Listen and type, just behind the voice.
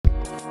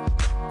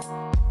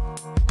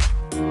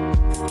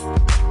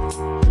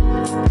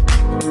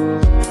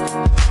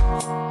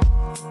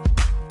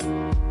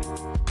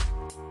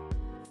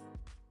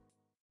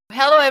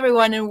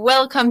everyone, and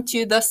welcome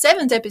to the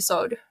 7th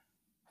episode.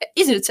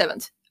 Isn't it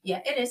 7th? Yeah,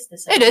 it is the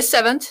 7th. It is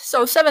 7th.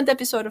 So 7th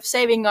episode of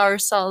Saving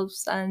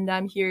Ourselves, and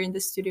I'm here in the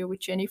studio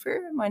with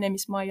Jennifer. My name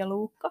is Maija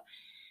Luukka.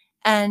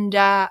 And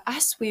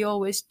as we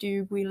always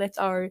do, we let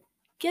our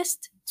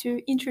guests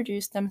to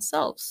introduce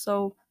themselves.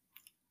 So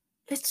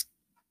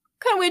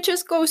can we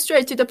just go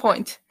straight to the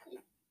point?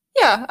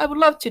 Yeah, I would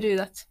love to do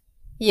that.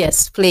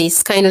 Yes,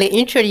 please kindly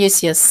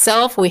introduce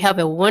yourself. We have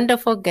a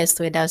wonderful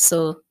guest with us,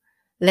 so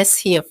let's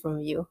hear from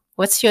you.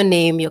 What's your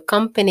name, your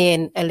company,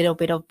 and a little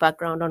bit of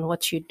background on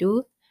what you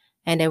do,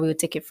 and then we'll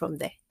take it from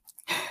there.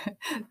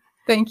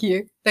 Thank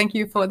you. Thank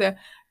you for the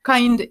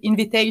kind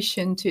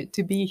invitation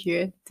to be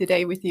here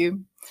today with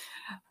you.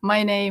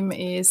 My name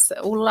is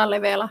Ulla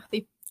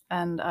Levelahti,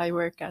 and I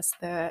work as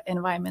the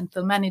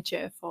environmental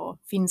manager for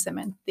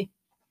Fincementti.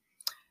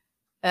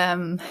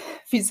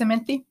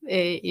 Fincementti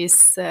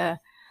is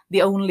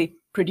the only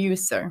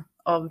producer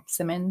of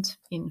cement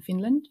in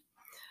Finland,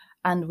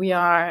 and we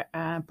are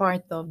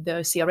part of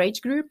the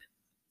CRH Group.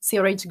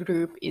 CRH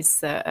Group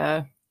is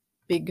a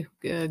big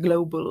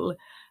global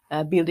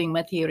building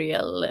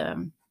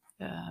material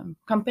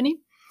company,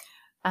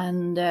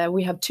 and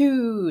we have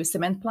 2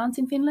 cement plants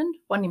in Finland,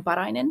 one in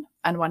Parainen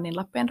and one in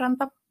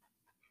Lappeenranta.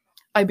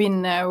 I've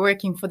been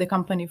working for the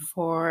company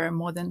for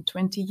more than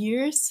 20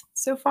 years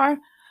so far.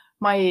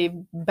 My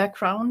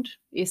background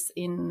is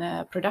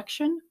in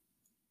production.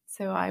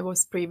 So I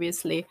was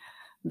previously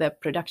the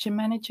production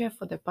manager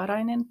for the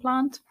Parainen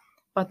plant,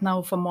 but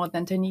now for more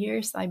than 10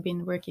 years, I've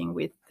been working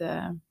with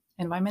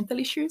environmental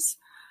issues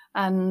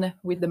and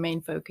with the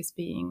main focus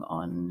being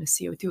on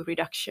CO2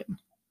 reduction.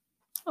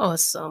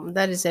 Awesome.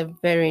 That is a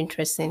very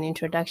interesting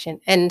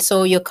introduction. And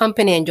so your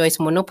company enjoys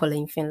monopoly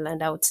in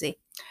Finland, I would say.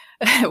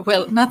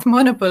 Well, not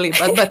monopoly,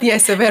 but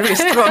yes, a very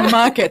strong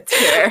market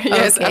here.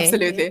 Yes, Okay.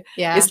 absolutely.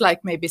 Yeah. It's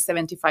like maybe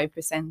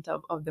 75%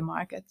 of the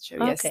market. So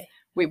yes, Okay.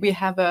 we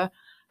have a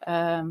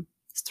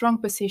strong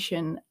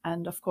position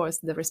and, of course,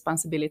 the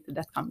responsibility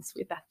that comes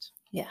with that.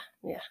 Yeah,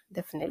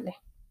 definitely.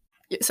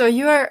 So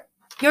your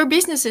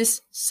business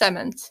is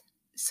cement.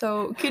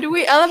 So could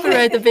we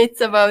elaborate a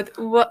bit about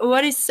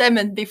what is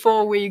cement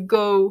before we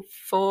go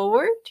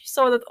forward,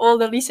 so that all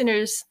the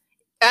listeners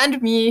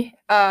and me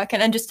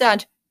can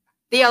understand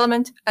the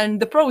element and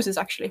the process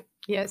actually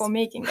Yes. for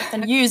making it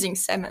and using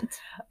cement?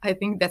 I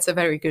think that's a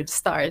very good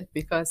start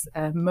because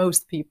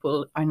most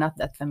people are not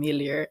that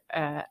familiar,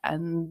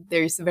 and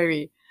there's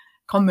very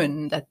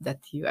common that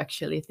you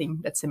actually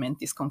think that cement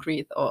is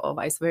concrete or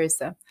vice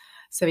versa.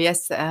 So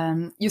yes,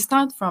 you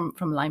start from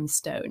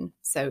limestone.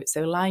 So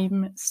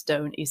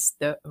limestone is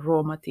the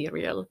raw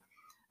material,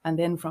 and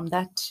then from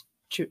that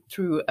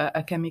through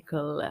a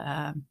chemical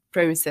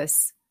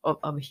process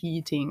of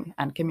heating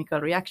and chemical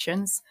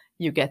reactions,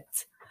 you get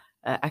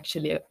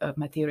actually a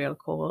material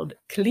called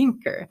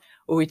clinker,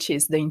 which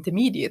is the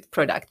intermediate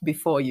product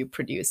before you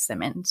produce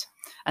cement.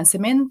 And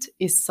cement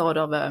is sort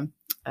of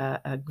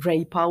a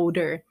gray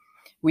powder,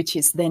 which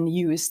is then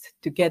used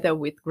together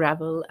with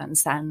gravel and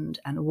sand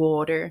and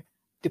water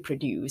to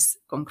produce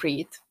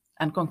concrete.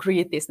 And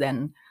concrete is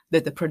then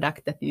the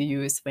product that you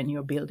use when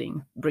you're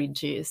building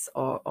bridges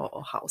or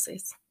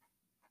houses.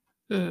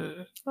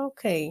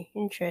 Okay,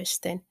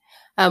 interesting.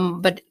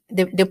 But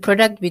the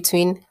product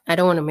between, I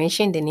don't want to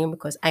mention the name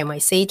because I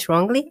might say it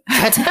wrongly.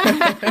 But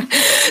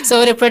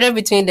so the product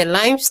between the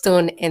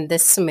limestone and the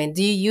cement,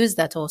 do you use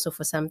that also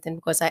for something?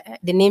 Because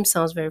the name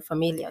sounds very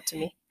familiar to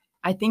me.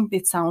 I think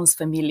it sounds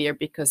familiar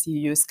because you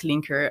use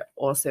clinker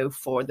also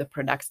for the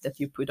products that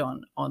you put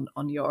on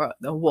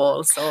the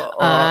walls or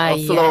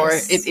floor.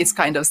 Yes. It's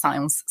kind of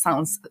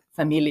sounds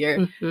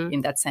familiar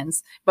in that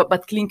sense.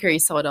 But clinker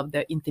is sort of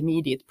the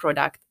intermediate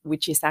product,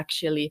 which is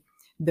actually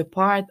the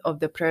part of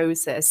the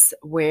process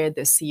where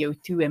the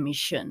CO2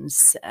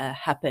 emissions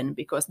happen,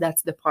 because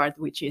that's the part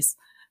which is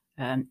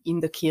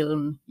in the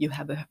kiln. You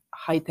have a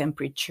high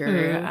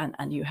temperature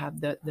and you have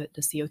the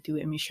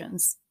CO2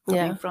 emissions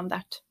coming from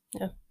that.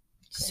 Yeah.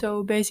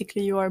 So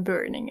basically you are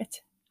burning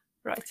it,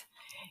 right?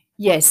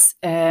 Yes,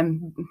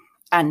 and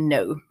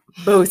no,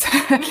 both.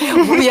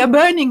 We are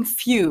burning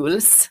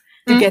fuels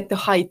to get the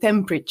high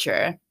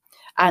temperature.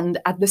 And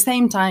at the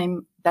same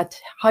time, that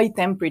high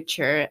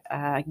temperature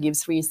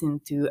gives reason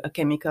to a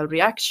chemical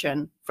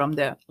reaction from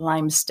the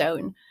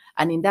limestone.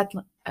 And in that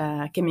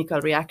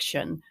chemical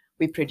reaction,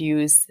 we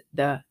produce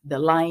the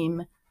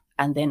lime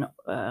and then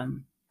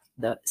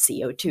the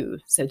CO2.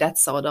 So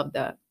that's sort of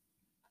the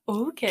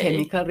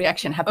chemical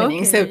reaction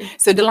happening. Okay.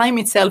 So the lime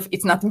itself,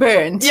 it's not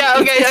burned. Yeah,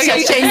 okay, It's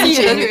okay. just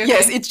changing. Okay.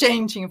 Yes, it's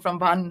changing from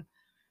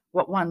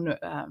one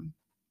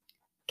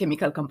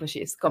chemical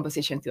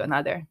composition to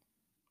another.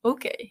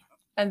 Okay.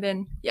 And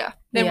then,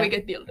 we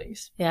get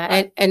buildings.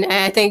 Yeah, and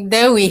I think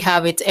there we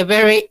have it, a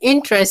very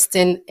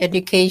interesting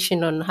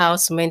education on how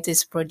cement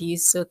is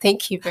produced. So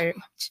thank you very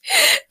much.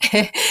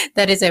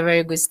 That is a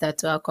very good start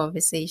to our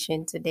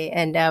conversation today.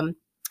 And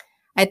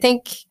I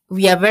think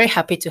we are very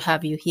happy to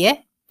have you here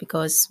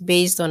because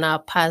based on our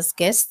past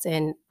guests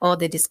and all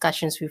the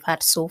discussions we've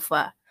had so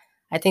far,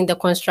 I think the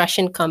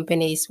construction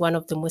company is one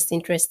of the most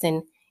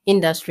interesting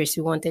industries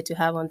we wanted to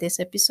have on this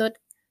episode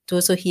to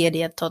also hear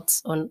their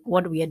thoughts on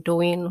what we are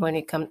doing when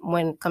it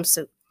comes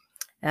to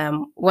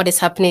what is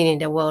happening in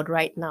the world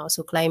right now.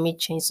 So climate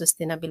change,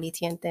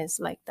 sustainability, and things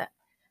like that.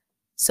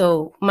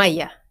 So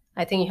Maya,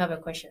 I think you have a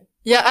question.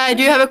 Yeah, I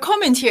do have a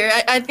comment here.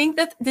 I think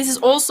that this is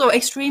also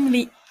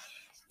extremely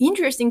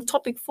interesting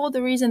topic for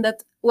the reason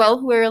that,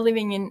 well, we're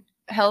living in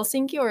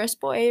Helsinki or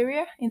Espoo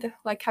area, in the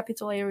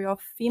capital area of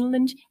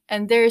Finland,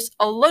 and there's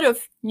a lot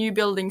of new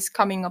buildings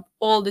coming up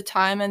all the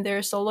time, and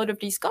there's a lot of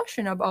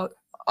discussion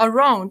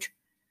around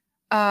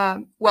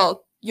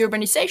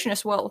urbanization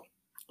as well.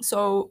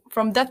 So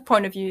from that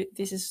point of view,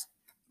 this is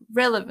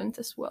relevant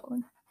as well.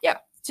 And yeah,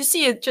 to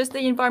see it, just the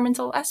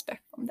environmental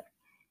aspect from that.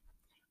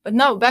 But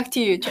now back to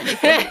you,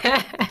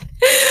 Jennifer.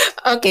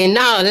 Okay,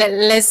 now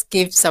let's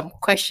give some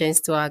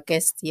questions to our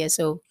guest here.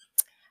 So,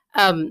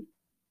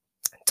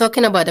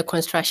 talking about the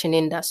construction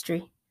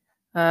industry,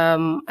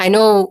 I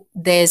know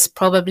there's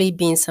probably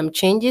been some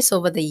changes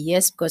over the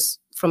years because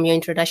from your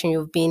introduction,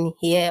 you've been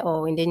here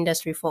or in the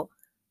industry for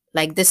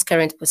like this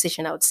current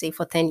position, I would say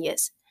for 10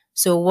 years.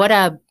 So what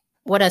are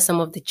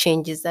some of the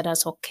changes that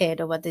has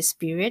occurred over this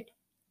period?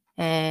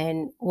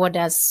 And what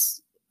are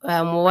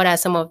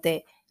some of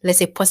the, let's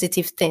say,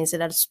 positive things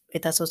that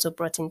it has also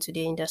brought into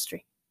the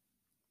industry?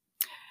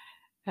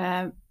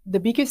 The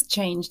biggest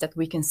change that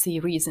we can see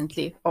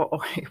recently, or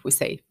if we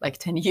say like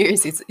 10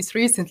 years, it's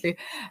recently,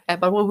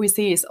 but what we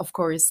see is, of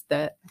course,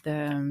 the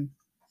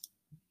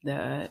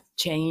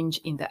change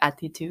in the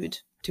attitude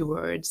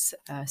towards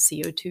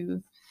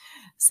CO2.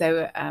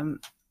 So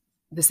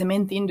the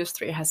cement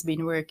industry has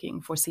been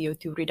working for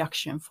CO2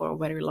 reduction for a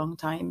very long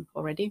time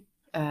already.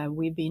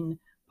 We've been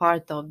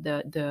part of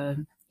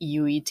the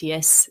EU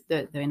ETS,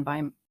 the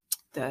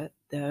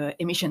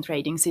emission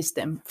trading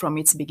system from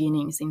its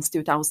beginning since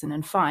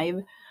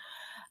 2005.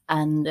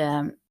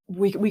 And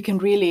we can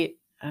really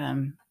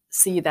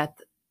see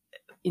that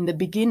in the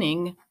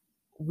beginning,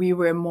 we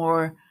were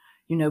more,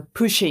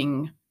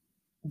 pushing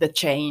the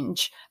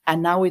change.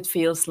 And now it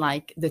feels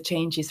like the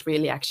change is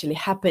really actually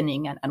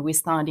happening. And we're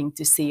starting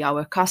to see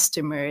our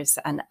customers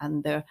and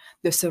the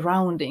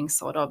surroundings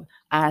sort of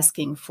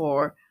asking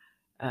for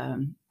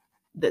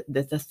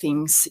the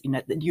things,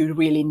 that you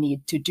really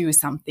need to do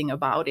something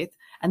about it.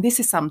 And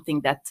this is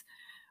something that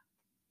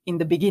in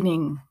the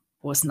beginning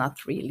was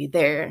not really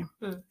there.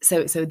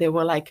 So there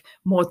were like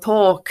more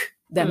talk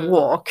than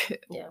walk.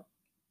 Yeah.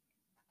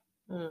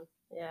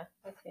 Yeah.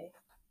 Okay.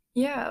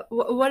 Yeah.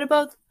 What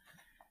about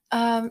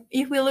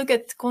if we look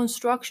at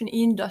construction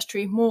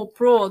industry more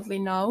broadly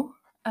now?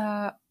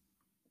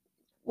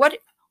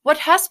 What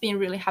has been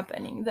really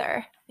happening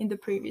there in the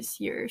previous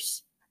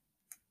years?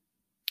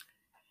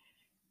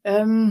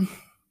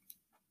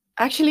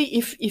 Actually,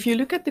 if you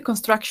look at the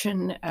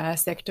construction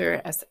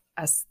sector as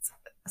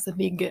a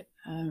big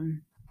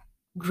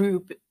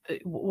group,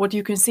 what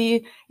you can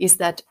see is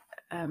that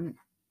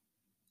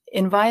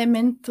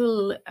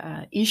environmental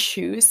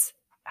issues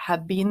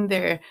have been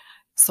there,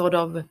 sort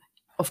of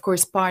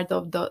course, part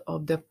of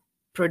the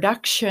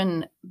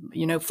production.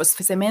 For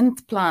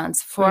cement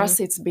plants, for us,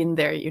 it's been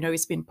there.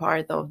 It's been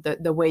part of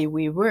the way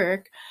we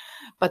work.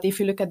 But if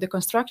you look at the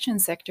construction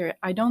sector,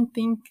 I don't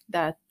think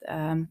that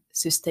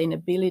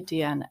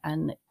sustainability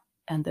and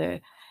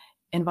the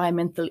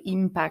environmental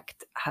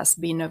impact has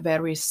been a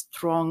very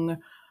strong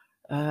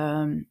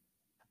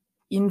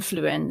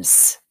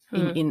influence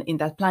in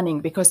that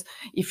planning. Because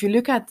if you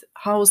look at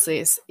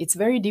houses, it's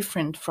very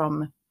different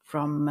from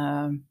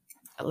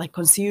like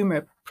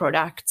consumer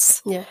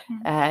products. Yeah.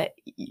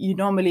 You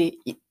normally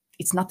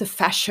it's not a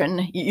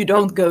fashion. You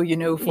don't go,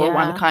 for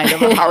one kind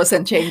of a house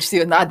and change to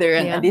another.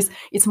 And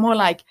it's more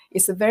like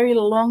it's a very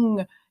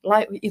long,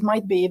 it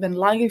might be even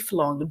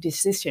lifelong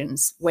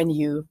decisions when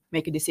you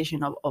make a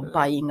decision of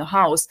buying a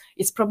house.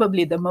 It's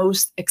probably the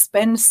most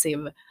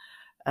expensive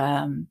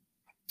thing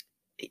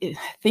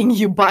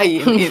you buy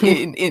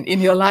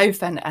in your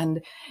life.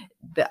 And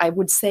I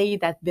would say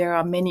that there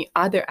are many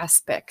other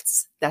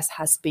aspects that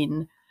has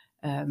been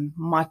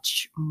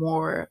much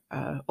more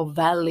of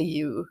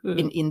value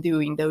in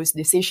doing those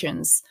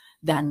decisions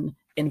than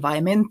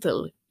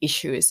environmental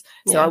issues.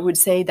 So I would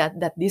say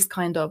that this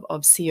kind of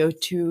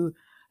CO2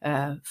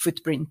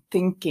 footprint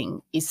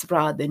thinking is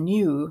rather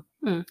new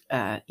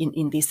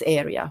in this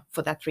area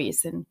for that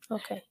reason.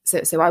 Okay.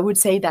 So I would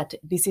say that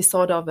this is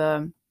sort of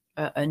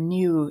a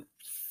new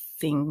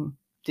thing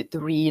to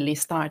really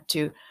start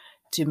to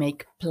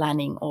make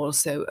planning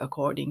also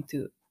according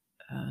to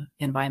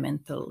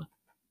environmental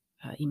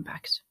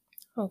impact.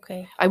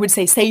 Okay. I would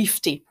say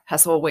safety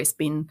has always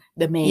been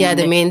the main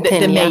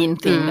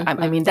thing.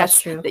 I mean, that's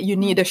true. You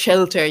need a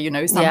shelter,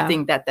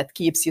 something that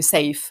keeps you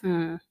safe,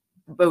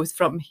 both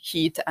from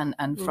heat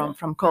and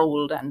from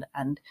cold,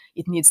 and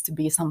it needs to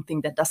be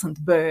something that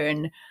doesn't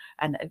burn.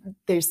 And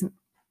there's,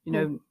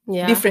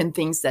 different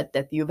things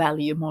that you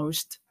value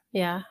most.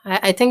 Yeah,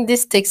 I think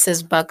this takes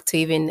us back to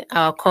even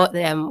our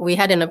we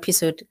had an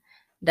episode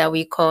that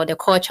we call the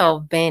culture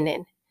of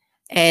burning.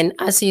 And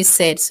as you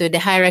said, so the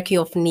hierarchy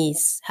of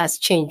needs has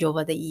changed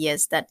over the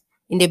years, that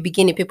in the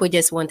beginning, people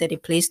just wanted a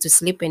place to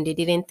sleep and they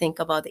didn't think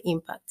about the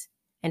impact.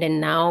 And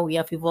then now we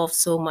have evolved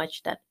so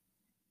much that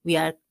we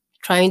are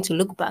trying to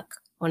look back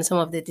on some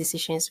of the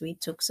decisions we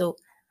took. So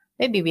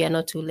maybe we are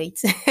not too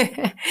late.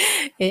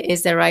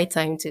 It's the right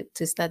time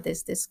to start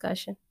this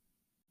discussion.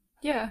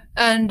 Yeah.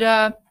 And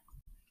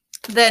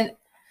then,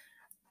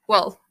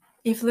 well,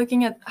 if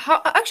looking at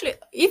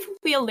if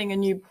building a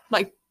new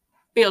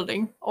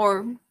building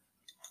or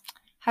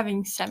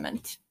having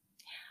cement,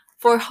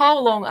 for how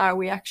long are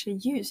we actually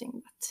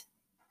using that?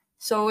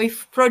 So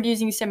if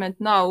producing cement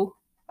now,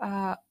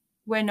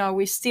 when are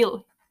we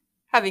still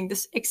having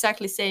this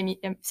exactly same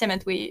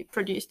cement we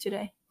produce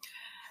today?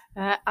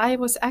 I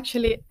was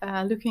actually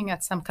looking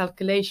at some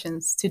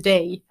calculations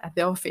today at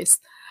the office,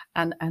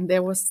 and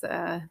there was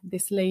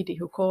this lady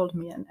who called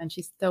me, and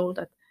she told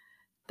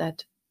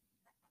that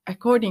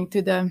according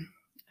to the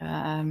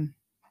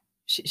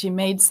she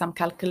made some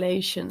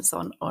calculations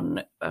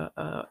on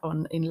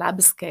in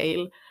lab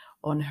scale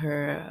on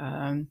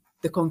her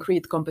the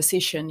concrete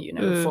composition,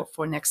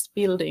 for next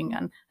building,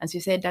 and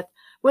she said that,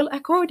 well,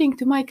 according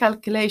to my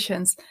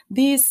calculations,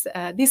 this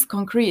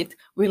concrete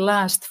will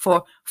last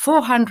for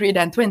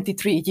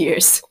 423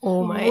 years.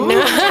 Oh my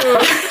no.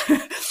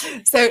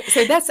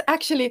 So that's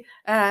actually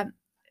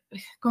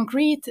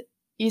concrete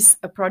is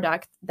a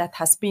product that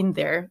has been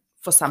there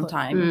for some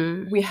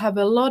time. We have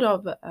a lot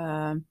of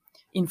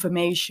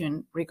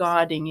information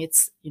regarding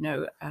its,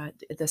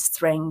 the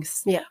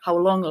strength, how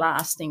long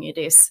lasting it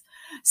is.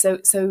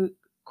 So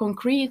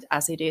concrete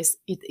as it is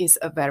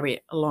a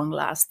very long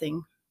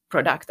lasting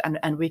product,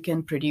 and we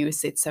can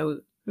produce it. So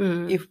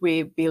if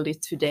we build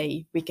it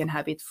today, we can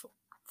have it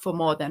for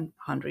more than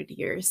 100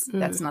 years.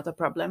 That's not a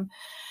problem.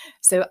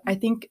 So I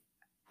think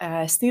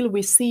still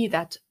we see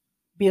that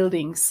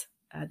buildings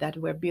that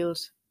were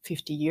built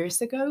 50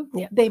 years ago,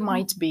 they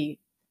might be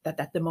that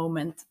at the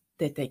moment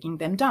they're taking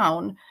them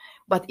down,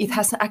 but it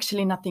has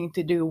actually nothing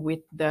to do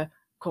with the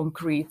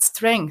concrete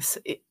strength.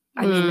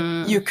 I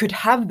mean, you could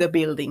have the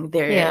building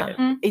there.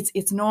 Yeah.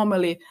 It's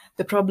normally,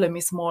 the problem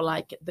is more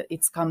like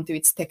it's come to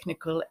its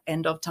technical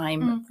end of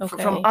time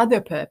from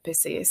other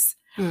purposes.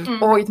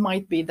 Or it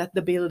might be that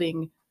the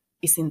building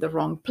is in the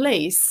wrong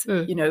place.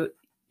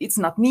 It's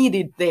not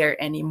needed there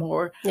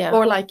anymore.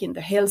 Or like in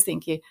the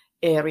Helsinki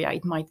area,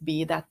 it might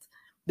be that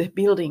the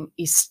building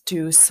is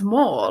too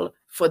small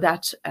for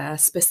that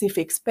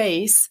specific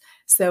space.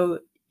 So,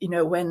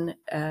 when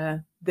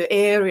the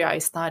area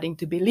is starting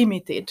to be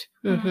limited,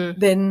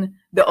 then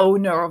the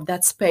owner of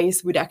that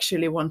space would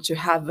actually want to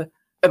have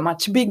a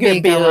much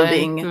bigger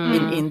building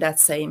in that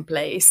same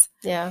place.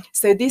 Yeah.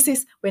 So this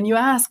is, when you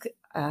ask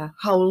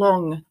how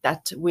long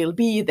that will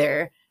be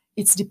there,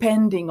 it's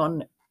depending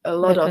on a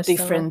lot of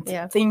different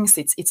things.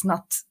 It's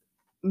not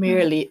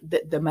merely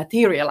the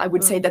material. I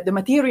would say that the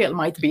material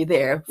might be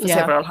there for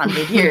several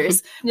hundred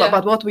years,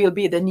 but what will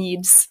be the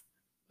needs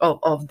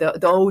of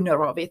the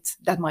owner of it,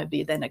 that might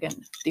be then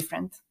again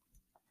different.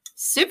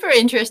 Super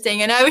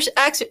interesting. And I was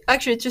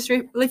actually just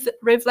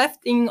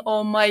reflecting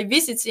on my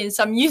visits in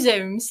some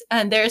museums,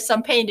 and there are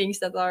some paintings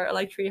that are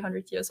like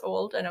 300 years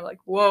old, and I'm like,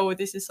 whoa,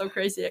 this is so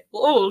crazy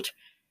old.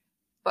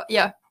 But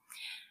yeah.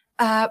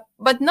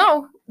 But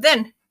now,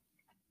 then,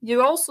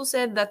 you also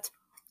said that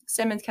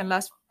cement can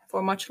last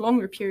for a much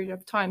longer period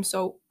of time.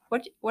 So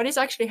what is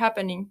actually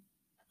happening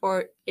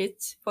for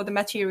the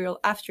material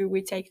after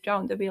we take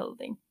down the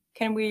building?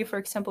 Can we, for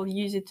example,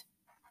 use it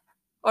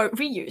or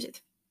reuse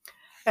it?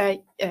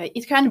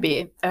 It can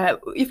be.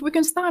 If we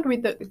can start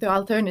with the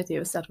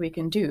alternatives that we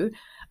can do,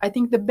 I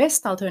think the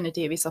best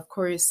alternative is, of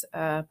course,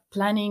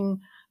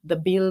 planning the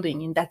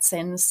building in that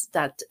sense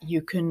that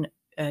you can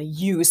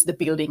use the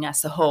building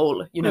as a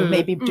whole,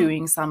 maybe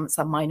doing some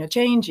minor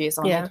changes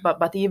on it,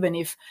 but even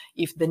if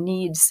the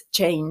needs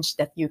change,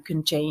 that you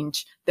can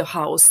change the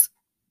house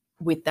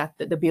with that,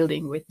 the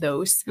building with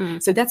those.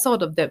 So that's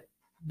sort of the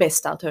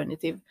best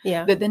alternative.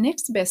 The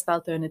next best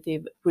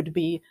alternative would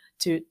be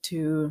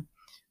to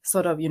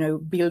sort of,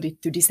 build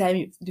it to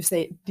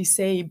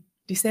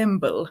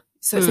disassemble.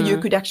 So you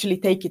could actually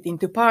take it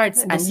into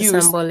parts and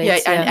use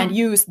and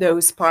use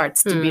those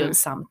parts to build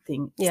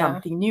something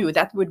new.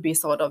 That would be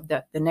sort of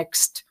the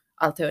next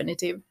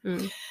alternative.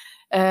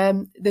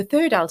 The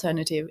third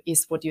alternative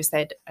is what you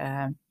said,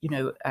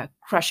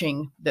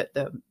 crushing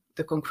the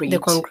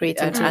concrete,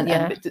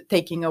 and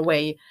taking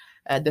away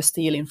the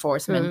steel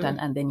reinforcement,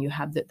 and then you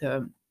have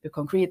the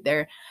concrete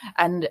there.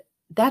 And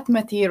that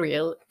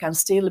material can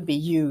still be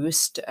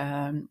used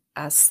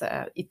as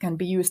it can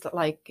be used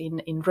like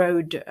in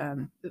road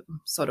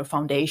sort of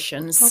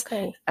foundations.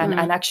 And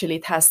actually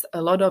it has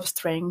a lot of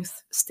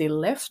strength still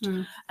left,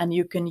 and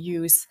you can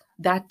use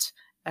that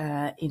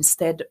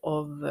instead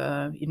of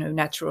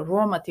natural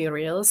raw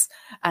materials,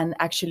 and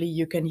actually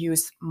you can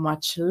use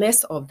much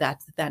less of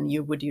that than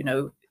you would.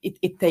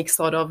 It takes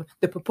sort of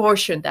the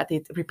proportion that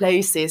it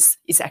replaces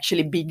is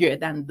actually bigger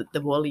than the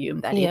volume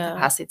that it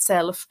has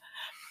itself.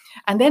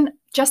 And then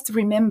just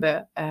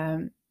remember,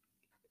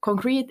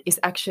 concrete is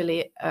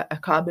actually a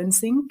carbon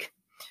sink.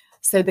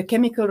 So the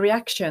chemical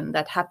reaction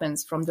that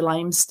happens from the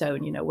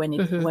limestone, when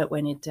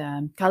it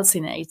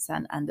calcinates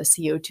and the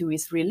CO2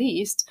 is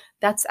released,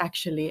 that's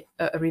actually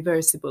a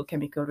reversible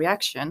chemical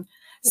reaction.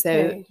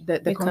 So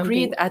the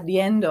concrete at the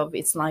end of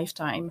its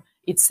lifetime,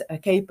 it's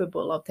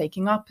capable of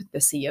taking up the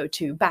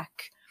CO2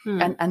 back.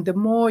 And the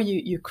more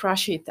you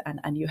crush it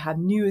and you have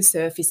new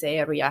surface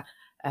area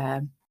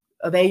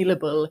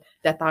available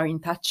that are in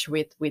touch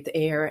with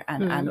air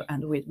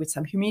and with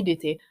some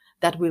humidity,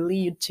 that will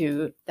lead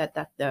to that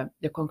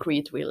the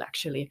concrete will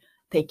actually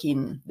take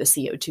in the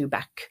CO2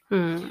 back.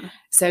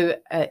 So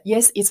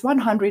yes, it's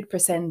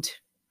 100%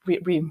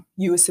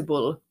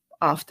 reusable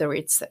after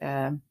its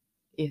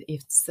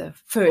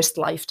first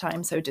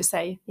lifetime, so to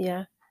say.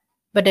 Yeah.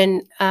 But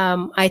then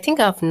I think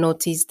I've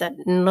noticed that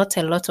not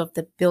a lot of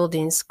the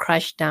buildings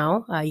crashed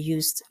down are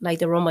used, like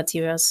the raw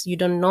materials. You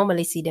don't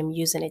normally see them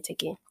using it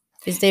again.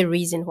 Is there a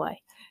reason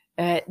why?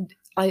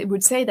 I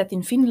would say that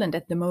in Finland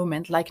at the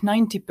moment, like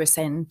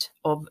 90%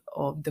 of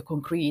the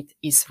concrete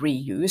is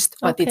reused,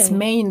 but it's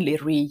mainly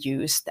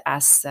reused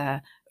as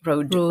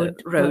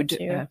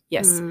road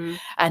yes.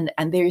 And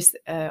there is,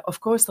 of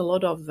course, a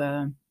lot of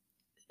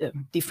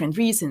different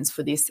reasons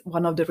for this.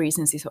 One of the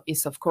reasons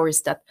is, of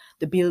course, that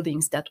the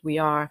buildings that we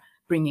are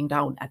bringing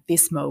down at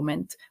this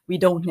moment, we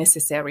don't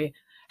necessarily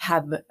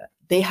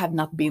they have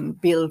not been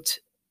built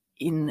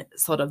in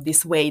sort of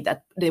this way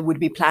that they would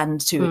be planned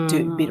to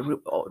be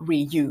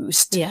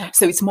reused. Yeah.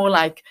 So it's more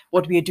like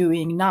what we are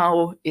doing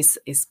now is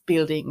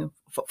building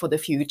for the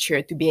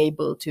future to be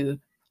able to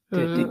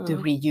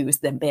reuse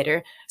them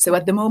better. So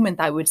at the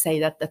moment, I would say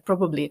that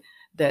probably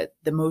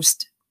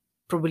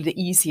the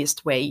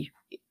easiest way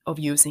of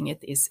using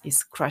it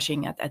is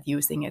crushing it and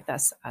using it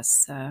as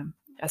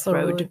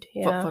road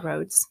for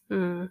roads.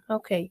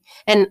 Okay.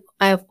 And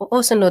I've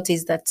also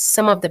noticed that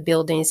some of the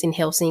buildings in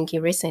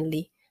Helsinki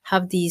recently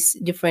have these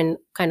different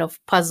kind of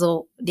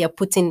puzzle. They are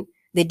putting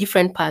the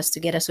different parts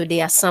together. So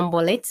they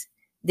assemble it.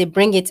 They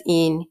bring it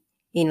in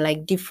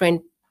like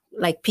different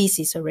like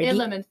pieces already.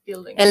 Element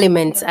building.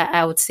 Elements,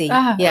 I would say.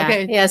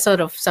 Okay. Yeah,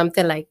 sort of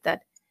something like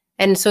that.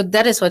 And so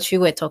that is what you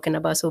were talking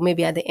about. So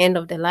maybe at the end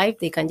of the life,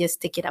 they can just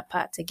take it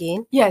apart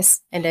again.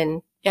 Yes. And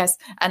then... Yes.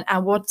 And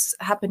what's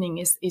happening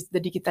is the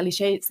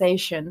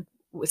digitalization.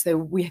 So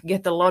we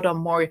get a lot of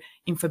more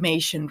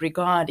information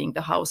regarding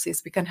the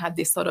houses. We can have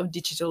this sort of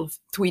digital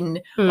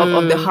twin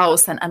of the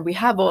house, and we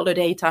have all the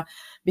data,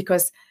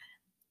 because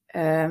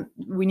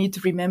we need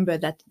to remember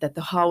that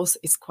the house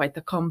is quite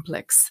a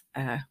complex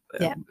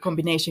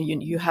combination.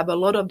 You have a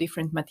lot of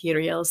different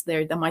materials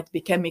there. There might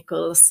be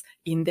chemicals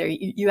in there.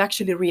 You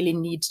actually really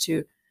need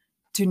to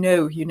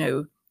know,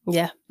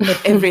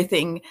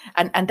 everything.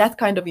 And that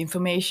kind of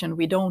information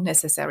we don't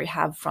necessarily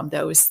have from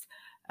those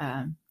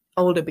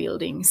older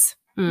buildings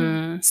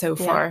so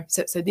far.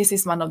 So this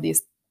is one of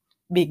these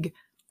big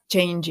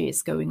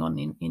changes going on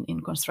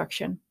in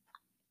construction.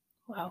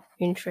 Wow,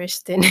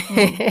 interesting.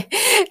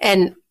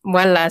 And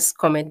one last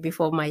comment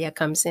before Maya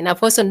comes in.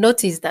 I've also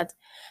noticed that,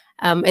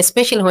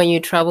 especially when you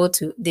travel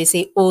to, they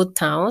say old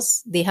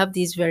towns, they have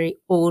these very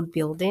old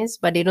buildings,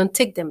 but they don't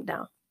take them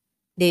down.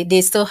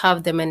 They still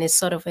have them, and it's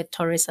sort of a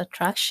tourist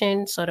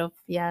attraction, sort of,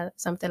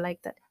 something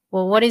like that.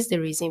 Well, what is the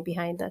reason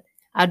behind that?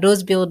 Are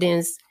those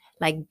buildings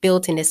like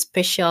built in a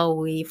special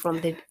way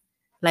from the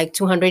like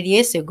 200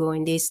 years ago,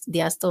 and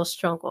they are still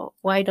strong? Or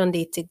why don't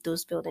they take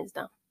those buildings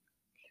down?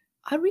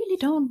 I really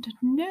don't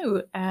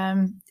know.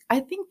 I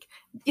think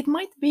it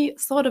might be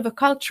sort of a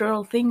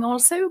cultural thing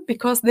also,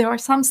 because there are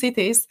some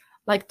cities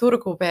like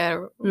Turku,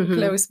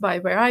 close by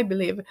where I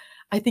live.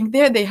 I think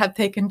there they have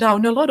taken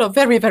down a lot of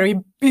very, very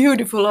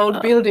beautiful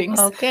old buildings.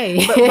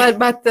 Okay.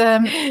 but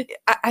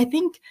I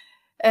think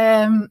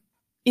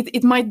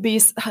it might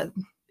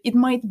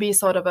be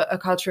sort of a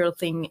cultural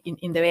thing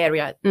in the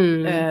area.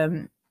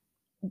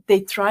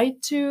 They try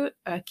to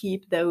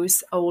keep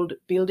those old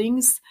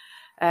buildings.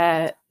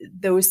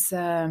 Those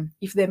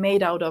if they're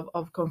made out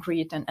of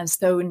concrete and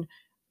stone,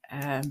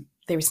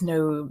 there is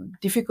no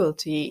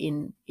difficulty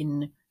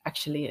in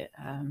actually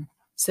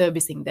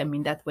servicing them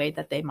in that way,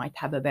 that they might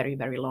have a very,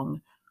 very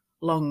long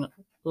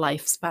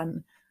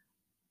lifespan.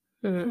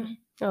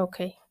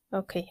 Okay.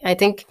 I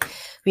think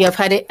we have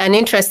had an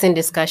interesting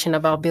discussion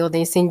about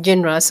buildings in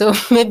general. So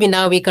maybe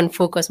now we can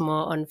focus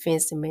more on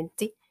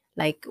Fiinsimentti.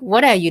 Like,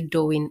 what are you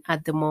doing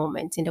at the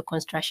moment in the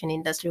construction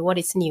industry? What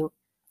is new?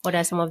 What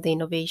are some of the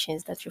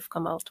innovations that you've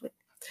come out with?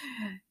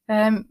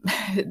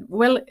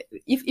 Well,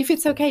 if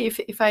it's okay,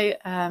 if I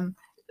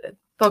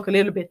talk a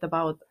little bit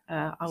about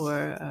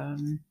our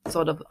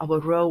sort of our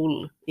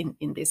role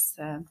in this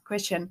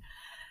question.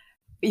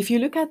 If you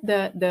look at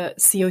the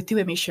CO2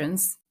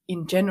 emissions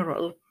in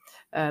general,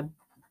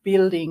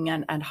 building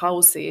and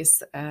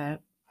houses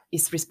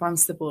is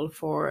responsible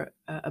for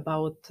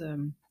about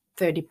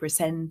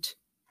 30%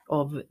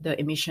 of the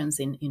emissions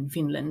in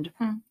Finland.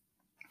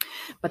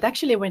 But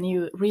actually, when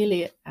you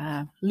really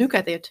look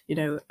at it,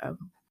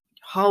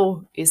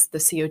 how is the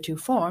CO2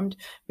 formed,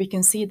 we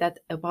can see that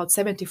about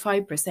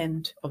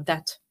 75% of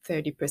that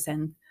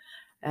 30%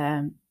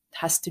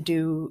 has to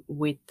do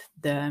with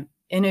the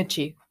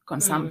energy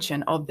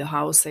consumption of the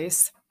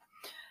houses.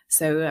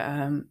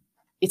 So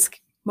it's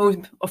most,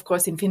 of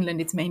course, in Finland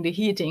it's mainly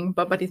heating,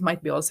 but it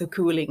might be also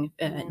cooling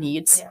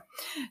needs. Yeah.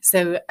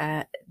 So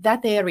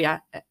that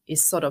area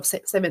is sort of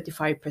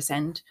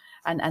 75%,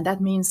 and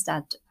that means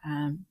that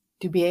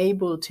to be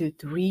able to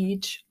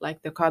reach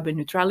like the carbon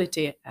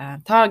neutrality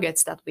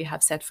targets that we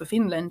have set for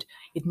Finland,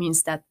 it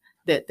means that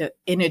the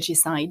energy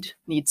side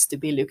needs to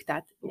be looked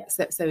at. Yeah.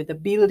 So the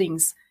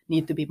buildings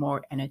need to be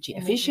more energy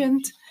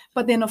efficient,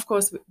 but then of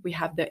course we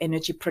have the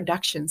energy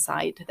production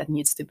side that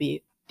needs to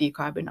be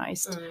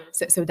decarbonized.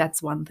 So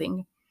that's one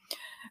thing.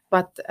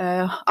 But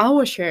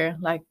our share,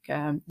 like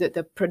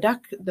the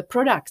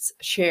products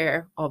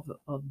share of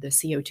the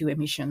CO2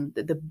 emission,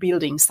 the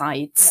building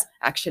sites,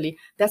 actually,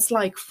 that's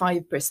like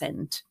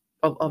 5%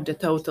 of the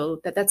total.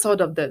 That's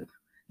sort of the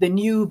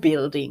new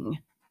building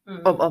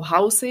of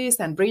houses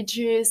and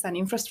bridges and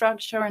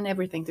infrastructure and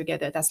everything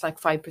together. That's like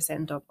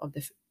 5% of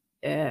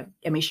the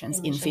emissions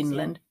in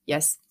Finland.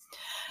 Yes.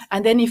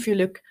 And then if you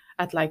look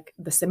at like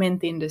the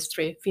cement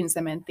industry,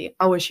 Fincementti,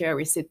 our share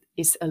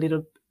is a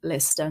little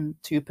less than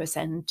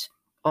 2%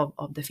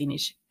 of the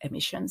Finnish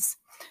emissions.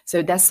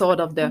 So that's sort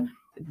of the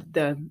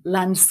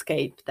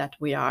landscape that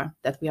we are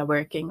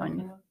working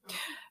on.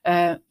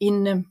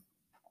 In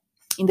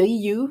the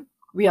EU,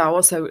 we are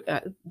also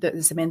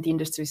the cement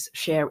industry's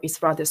share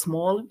is rather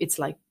small. It's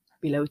like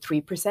below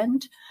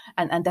 3%,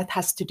 and that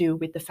has to do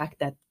with the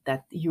fact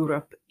that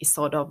Europe is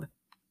sort of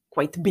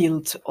quite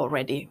built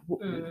already.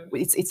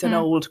 It's an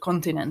old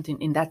continent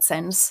in that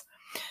sense.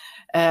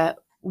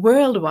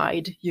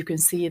 Worldwide, you can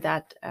see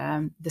that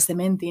the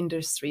cement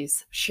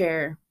industry's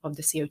share of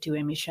the CO2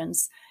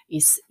 emissions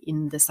is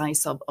in the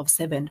size of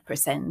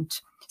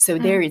 7%. So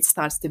there it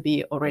starts to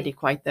be already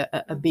quite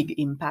a big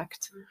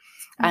impact.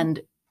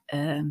 And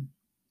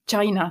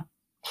China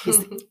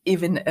is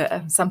even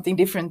something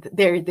different.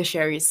 There the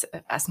share is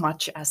as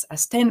much as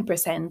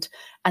 10%.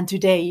 And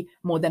today,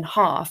 more than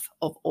half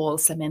of all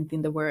cement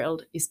in the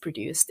world is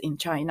produced in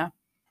China.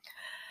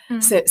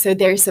 So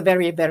there is a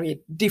very, very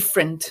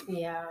different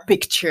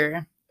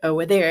picture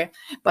over there.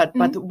 But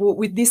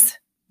with this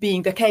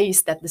being the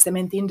case, that the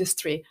cement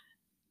industry,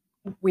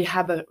 we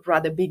have a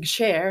rather big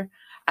share,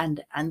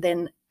 and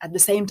then at the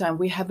same time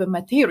we have a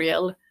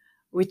material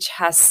which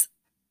has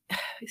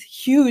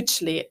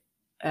hugely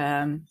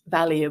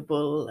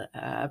valuable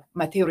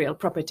material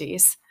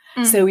properties.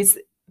 So it's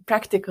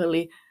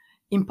practically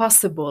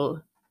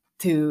impossible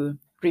to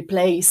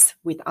replace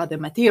with other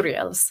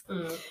materials.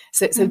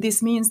 So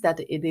this means that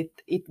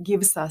it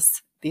gives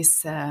us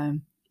this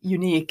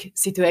unique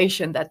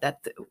situation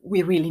that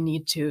we really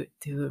need to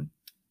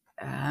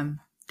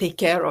take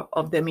care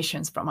of the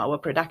emissions from our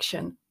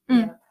production.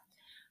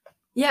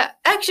 Yeah,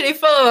 actually,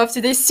 follow up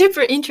to this,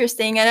 super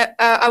interesting. And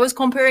I was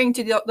comparing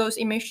to those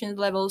emission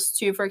levels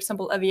to, for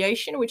example,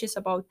 aviation, which is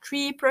about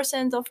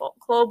 3% of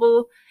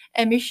global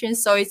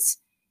emissions. So it's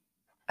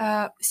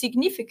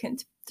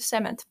significant, the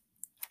cement.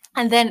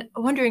 And then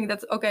wondering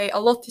that, okay, a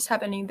lot is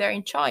happening there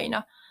in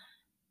China.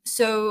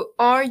 So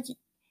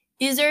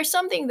is there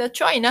something that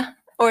China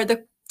or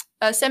the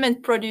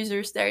cement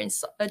producers there in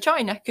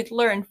China could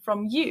learn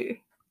from you?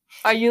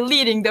 Are you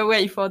leading the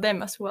way for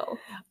them as well?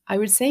 I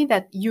would say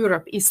that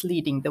Europe is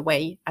leading the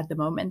way at the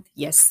moment,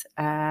 yes.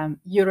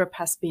 Europe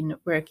has been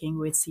working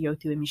with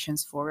CO2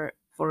 emissions for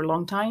a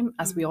long time.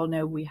 As we all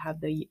know, we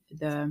have the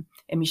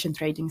emission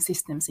trading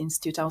system since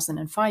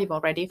 2005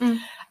 already.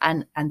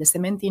 And the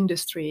cement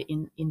industry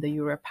in the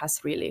Europe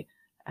has really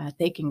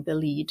taken the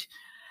lead.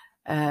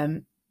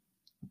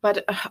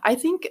 But I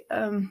think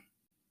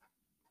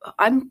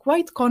I'm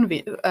quite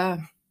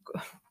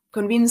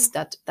convinced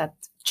that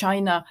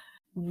China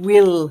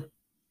will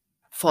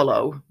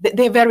follow.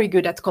 They're very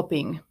good at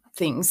copying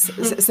things.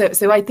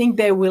 So I think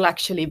they will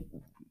actually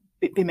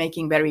be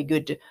making very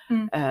good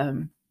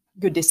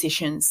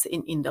decisions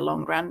in the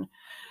long run.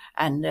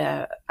 And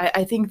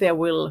I think there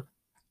will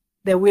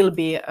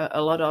be a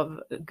lot of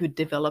good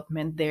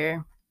development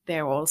there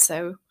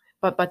also.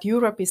 But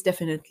Europe is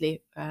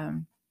definitely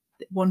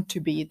want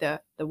to be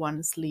the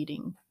ones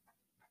leading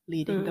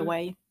the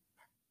way.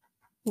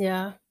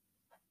 Yeah.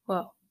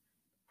 Well,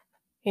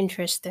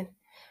 interesting.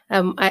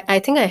 I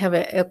think I have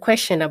a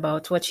question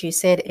about what you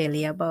said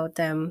earlier about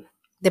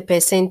the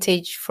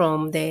percentage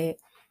from the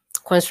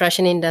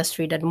construction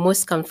industry that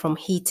most come from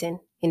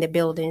heating in the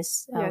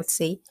buildings, I would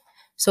say.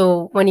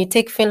 So when you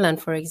take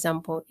Finland, for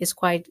example, it's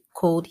quite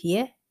cold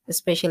here,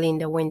 especially in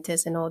the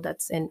winters and all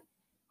that. And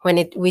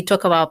when we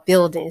talk about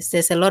buildings,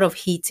 there's a lot of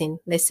heating,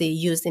 let's say,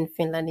 used in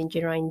Finland in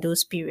general in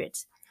those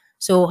periods.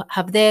 So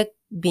have there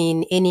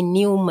been any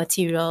new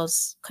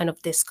materials kind of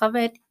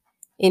discovered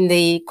in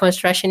the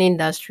construction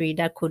industry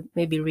that could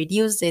maybe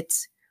reduce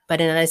it, but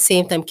then at the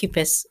same time keep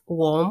us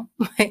warm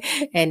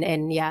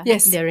and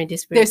yes, during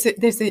this period?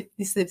 There's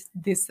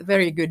this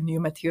very good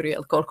new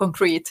material called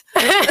concrete.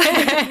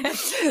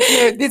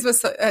 This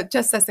was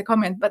just as a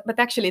comment, but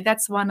actually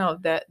that's one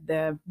of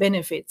the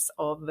benefits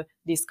of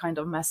this kind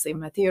of massive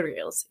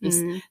materials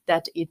is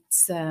that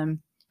it's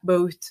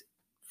both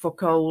for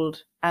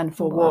cold and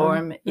for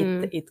Warm. warm,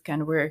 it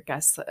can work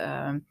as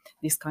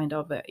this kind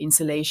of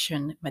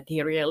insulation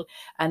material.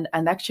 And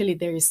actually,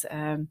 there is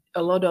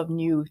a lot of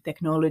new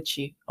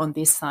technology on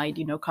this side,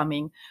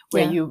 coming,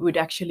 where you would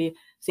actually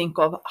think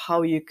of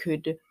how you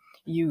could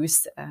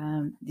use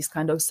this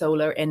kind of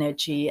solar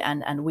energy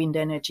and wind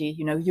energy.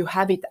 You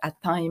have it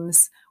at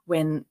times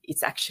when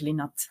it's actually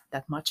not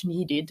that much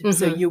needed.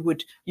 So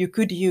you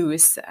could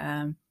use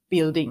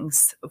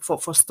buildings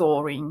for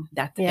storing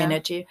that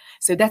energy.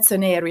 So that's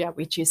an area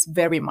which is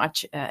very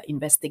much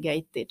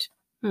investigated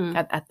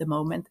at the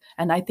moment.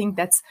 And I think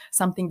that's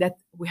something that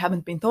we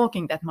haven't been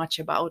talking that much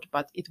about,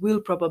 but it will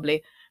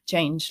probably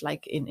change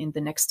like in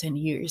the next 10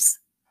 years.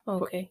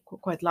 Okay.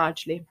 Quite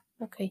largely.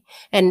 Okay.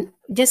 And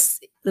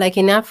just like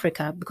in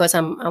Africa, because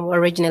I'm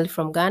originally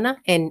from Ghana,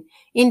 and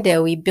in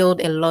there we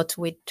build a lot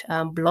with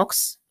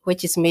blocks,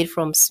 which is made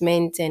from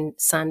cement and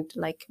sand,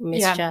 like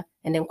mixture,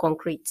 and then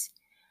concrete.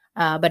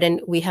 But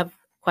then we have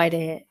quite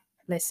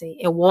let's say,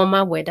 a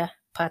warmer weather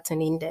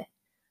pattern in there.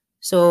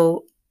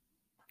 So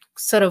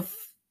sort of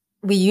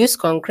we use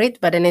concrete,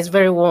 but then it's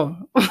very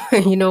warm,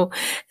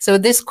 So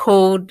this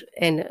cold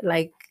and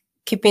like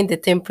keeping the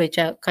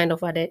temperature kind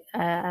of at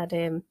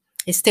a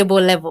stable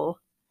level,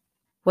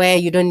 where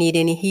you don't need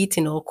any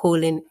heating or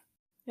cooling.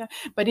 Yeah,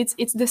 but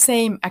it's the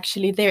same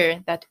actually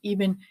there, that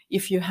even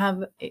if you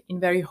have in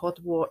very hot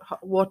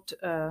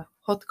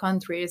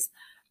countries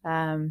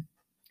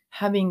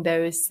having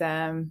those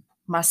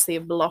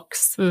massive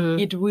blocks,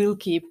 it will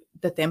keep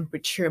the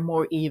temperature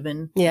more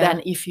even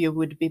than if you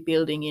would be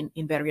building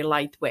in very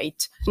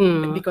lightweight,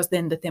 because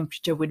then the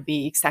temperature would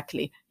be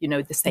exactly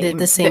the same.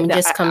 The same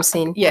just comes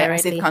in.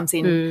 As it comes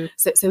in.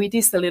 So it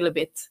is a little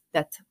bit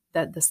that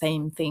the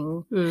same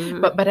thing.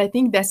 But I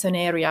think that's an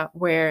area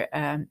where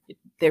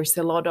there's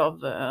a lot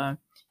of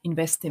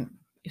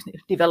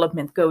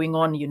development going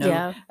on,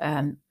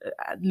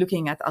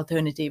 looking at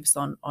alternatives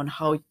on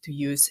how to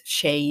use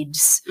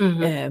shades.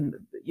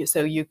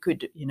 So you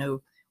could,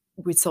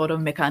 with sort of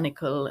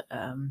mechanical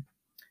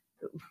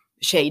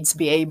shades,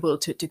 be able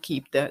to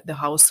keep the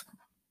house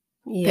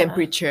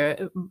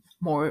temperature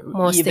more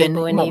even,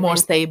 more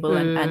stable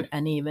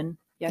and even.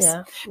 Yes,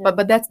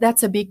 but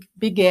that's a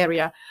big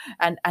area,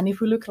 and if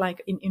we look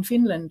like in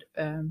Finland,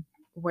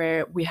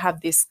 where we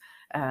have this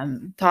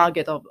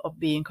target of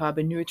being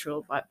carbon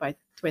neutral by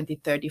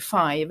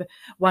 2035,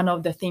 one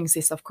of the things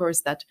is, of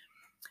course, that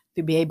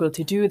to be able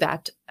to do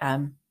that,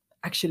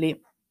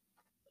 actually,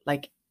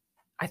 like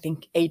I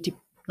think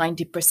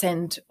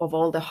 80-90% of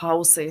all the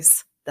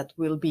houses that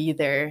will be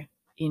there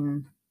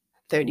in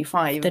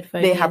 35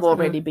 they have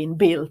already been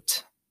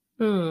built.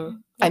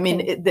 I mean,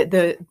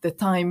 the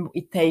time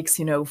it takes,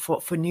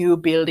 for new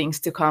buildings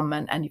to come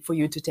and for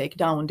you to take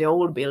down the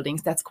old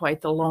buildings, that's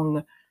quite a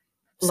long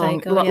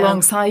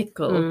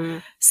cycle.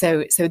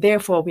 So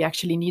therefore, we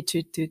actually need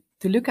to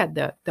look at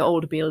the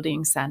old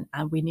buildings, and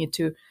we need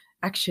to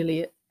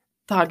actually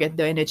target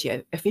the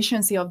energy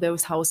efficiency of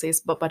those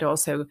houses, but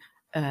also,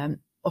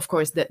 of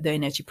course, the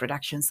energy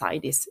production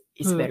side is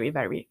very,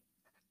 very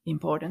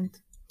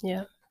important.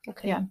 Yeah.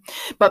 Okay. Yeah,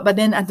 but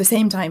then at the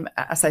same time,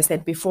 as I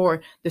said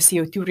before, the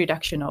CO2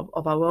 reduction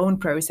of our own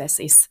process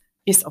is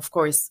of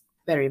course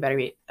very,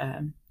 very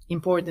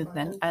important,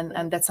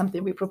 and that's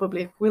something we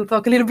probably will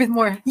talk a little bit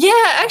more.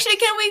 Yeah, actually,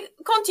 can we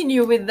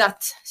continue with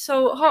that?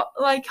 So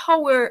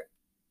how were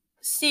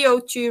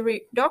CO2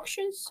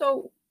 reductions?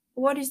 So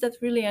what is that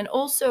really? And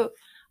also,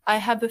 I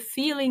have a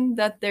feeling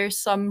that there's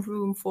some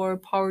room for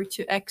power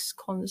to X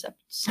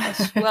concepts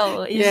as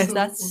well. Is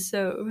that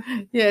so?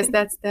 Yes,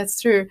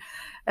 that's true.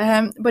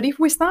 But if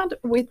we start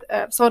with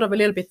sort of a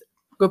little bit,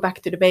 go back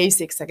to the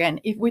basics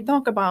again. If we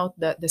talk about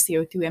the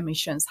CO2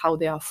 emissions, how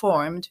they are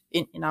formed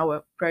in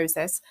our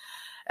process,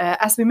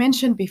 as we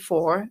mentioned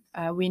before,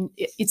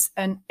 it's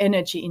an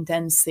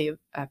energy-intensive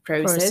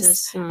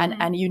process,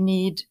 and you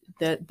need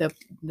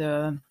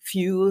the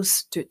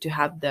fuels to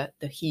have the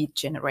heat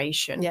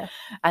generation. Yeah.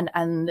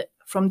 And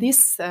from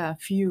these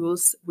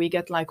fuels, we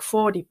get like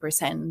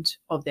 40%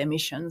 of the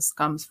emissions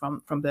comes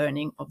from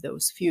burning of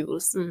those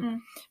fuels.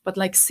 But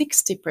like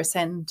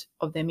 60%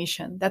 of the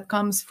emission, that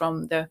comes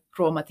from the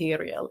raw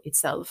material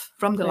itself,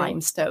 from the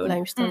limestone.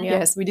 Limestone,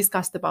 Yes, we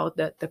discussed about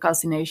the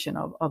calcination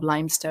of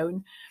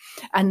limestone.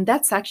 And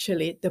that's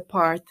actually the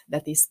part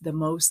that is the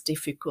most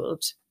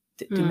difficult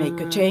to make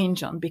a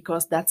change on,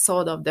 because that's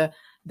sort of the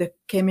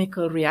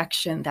chemical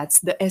reaction, that's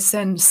the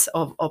essence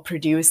of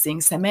producing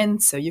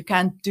cement. So you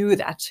can't do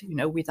that,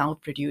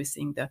 without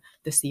producing the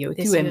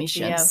CO2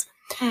 emissions.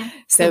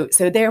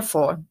 So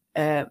therefore,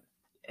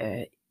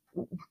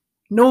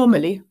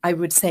 normally I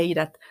would say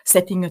that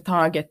setting a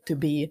target to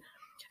be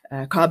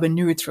carbon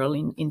neutral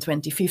in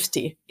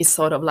 2050 is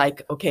sort of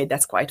like, okay,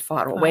 that's quite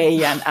far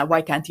away, and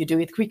why can't you do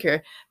it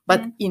quicker?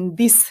 But in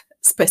this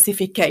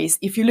specific case,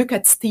 if you look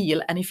at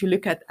steel and if you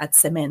look at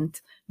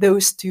cement,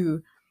 those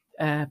two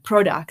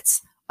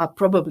products are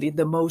probably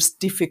the most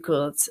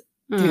difficult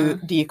to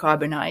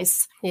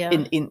decarbonize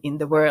in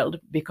the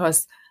world,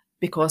 because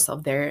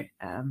of their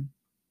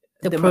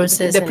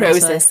the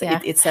process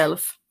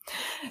itself.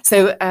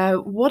 So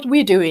what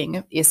we're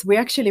doing is we're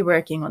actually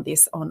working on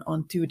this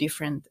on 2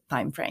 different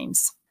time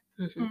frames.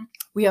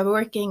 We are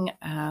working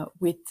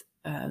with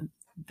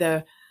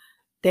the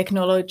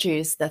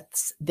technologies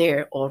that's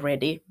there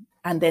already,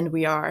 and then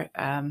we are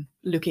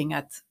looking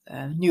at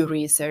new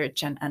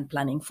research and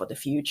planning for the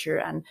future,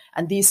 and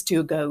these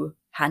two go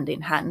hand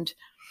in hand.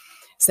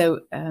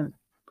 So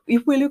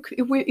if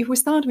we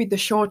start with the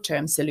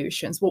short-term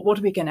solutions, what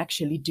we can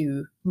actually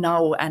do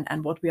now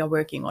and what we are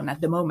working on at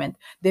the moment,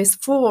 there's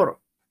 4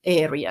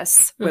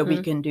 areas where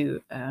we can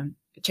do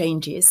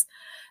changes.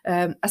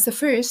 As a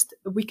first,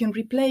 we can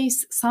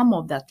replace some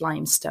of that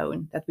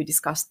limestone that we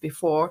discussed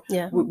before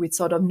with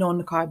sort of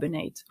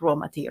non-carbonate raw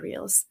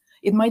materials.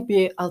 It might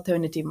be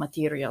alternative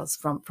materials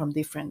from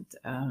different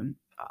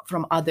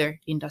from other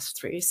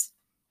industries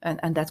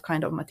and that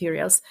kind of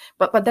materials,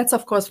 but that's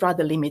of course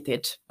rather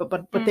limited.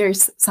 But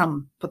there's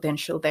some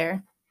potential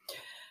there.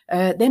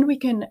 Then we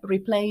can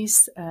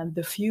replace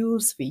the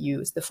fuels we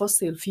use, the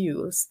fossil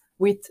fuels,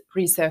 with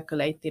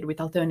recirculated,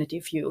 with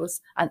alternative fuels,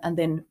 and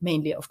then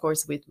mainly, of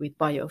course, with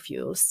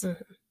biofuels.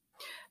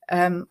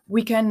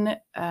 We can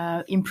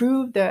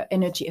improve the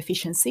energy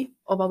efficiency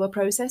of our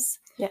process.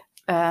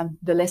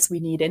 The less we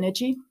need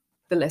energy,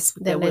 the less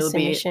there will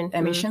be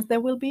emissions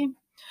there will be.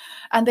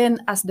 And then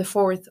as the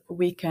fourth,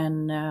 we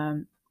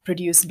can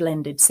produce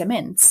blended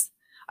cements.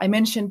 I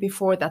mentioned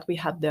before that we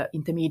have the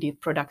intermediate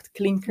product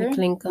clinker,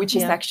 which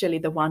is actually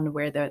the one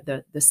where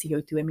the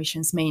CO2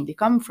 emissions mainly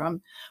come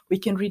from. We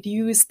can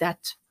reduce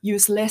that,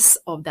 use less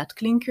of that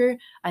clinker,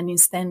 and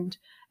instead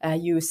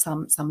use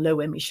some low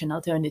emission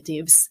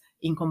alternatives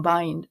in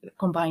combine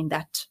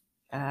that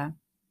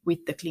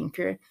with the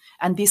clinker.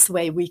 And this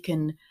way we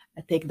can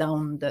take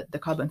down the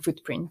carbon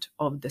footprint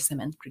of the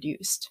cement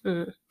produced.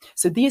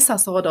 So these are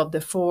sort of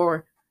the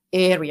 4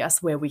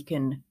 areas where we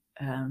can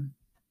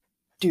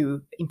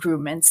do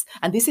improvements,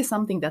 and this is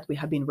something that we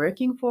have been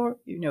working for,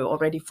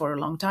 already for a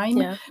long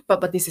time.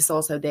 But this is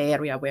also the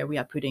area where we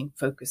are putting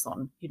focus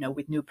on,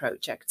 with new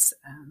projects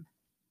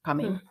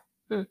coming.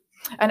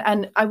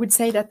 And I would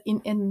say that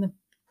in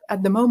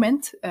at the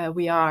moment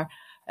we are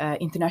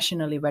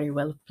internationally very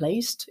well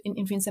placed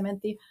in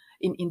Finnsementti.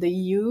 In the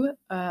EU,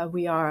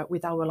 we are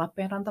with our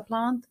Lappeenranta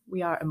plant.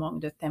 We are among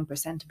the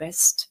 10%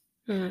 best.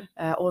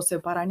 Also,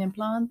 Parainen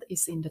plant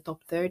is in the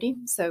top 30.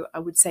 So I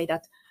would say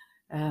that.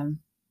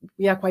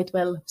 We are quite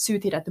well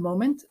suited at the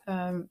moment.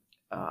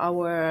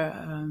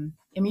 Our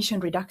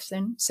emission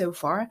reduction so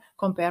far,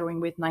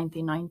 comparing with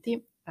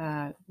 1990,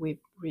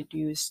 we've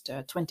reduced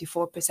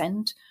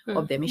 24%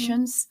 of the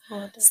emissions.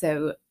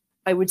 So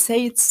I would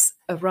say it's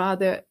a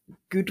rather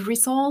good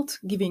result,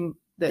 giving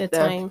the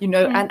time,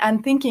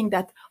 and thinking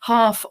that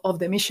half of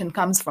the emission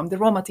comes from the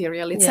raw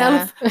material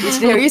itself, which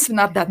there is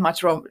not that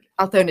much raw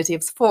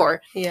alternatives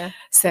for.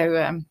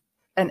 So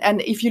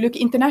and if you look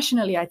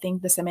internationally, I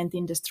think the cement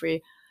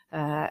industry,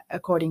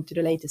 according to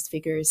the latest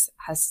figures,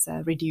 has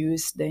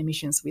reduced the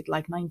emissions with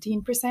like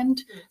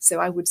 19%. So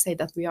I would say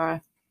that we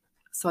are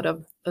sort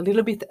of a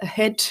little bit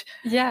ahead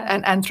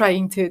and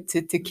trying to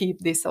keep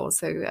this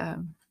also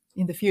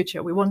in the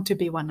future. We want to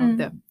be one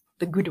of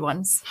the good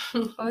ones.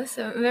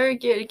 Awesome, very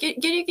good. Can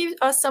you give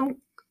us some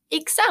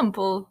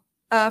example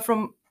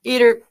from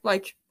either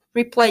like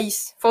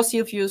replace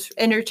fossil fuels,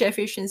 energy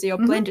efficiency, or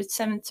blended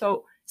cement?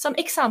 So some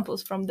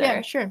examples from there.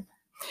 Yeah,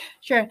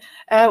 sure.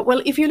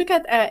 Well, if you look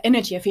at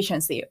energy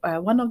efficiency,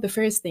 one of the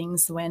first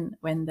things when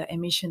the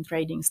emission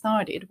trading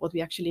started, what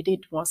we actually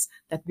did was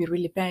that we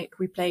really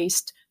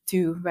replaced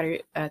 2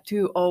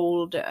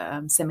 old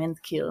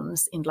cement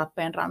kilns in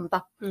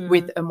Lappeenranta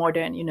with a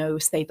modern,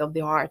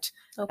 state-of-the-art,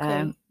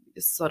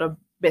 sort of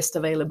best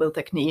available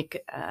technique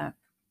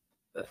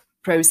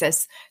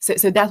process.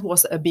 So that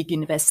was a big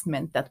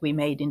investment that we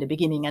made in the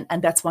beginning,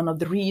 and that's one of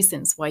the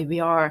reasons why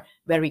we are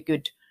very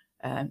good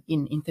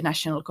in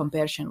international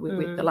comparison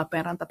with the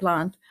Lappeenranta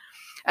plant.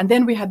 And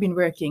then we have been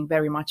working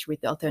very much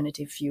with the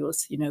alternative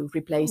fuels,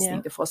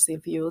 replacing the fossil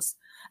fuels.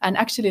 And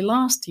actually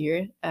last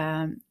year,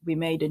 we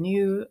made a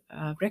new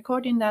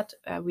record in that.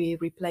 We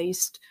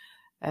replaced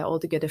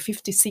altogether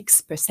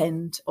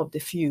 56% of the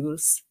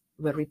fuels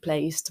were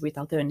replaced with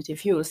alternative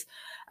fuels.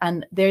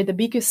 And they're the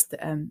biggest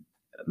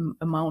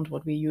amount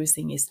what we're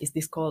using is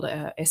this called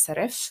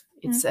SRF.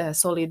 It's a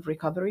solid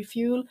recovery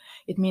fuel.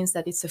 It means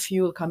that it's a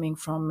fuel coming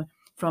from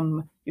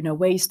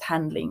waste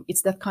handling.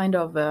 It's that kind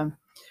of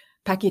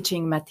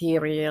packaging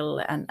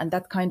material and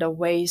that kind of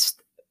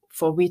waste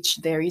for which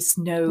there is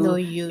no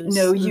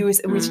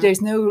use, which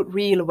there's no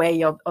real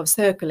way of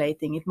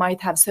circulating. It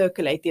might have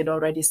circulated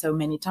already so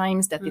many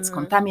times that it's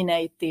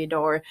contaminated,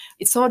 or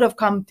it's sort of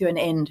come to an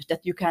end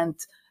that you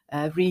can't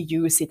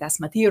reuse it as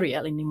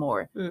material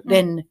anymore.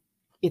 Then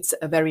it's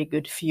a very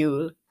good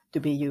fuel to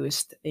be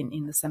used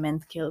in the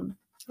cement kiln.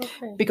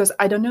 Because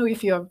I don't know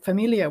if you're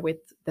familiar with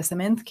the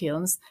cement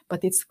kilns,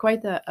 but it's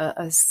quite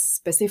a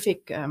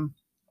specific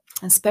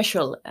and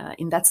special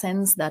in that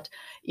sense that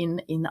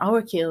in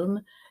our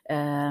kiln,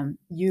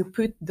 you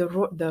put the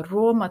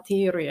raw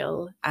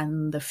material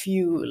and the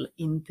fuel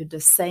into the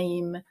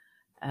same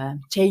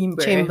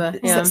chamber.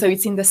 So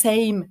it's in the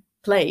same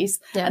place.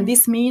 Yeah. And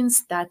this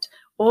means that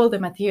all the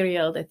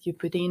material that you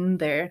put in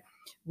there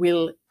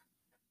will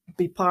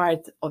be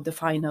part of the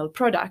final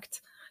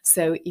product.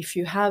 So if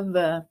you have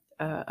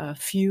a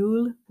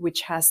fuel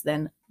which has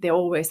they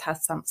always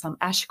has some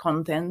ash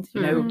content,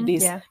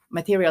 these Yeah.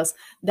 materials,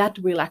 that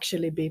will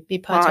actually be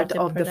part part of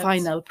the of the product.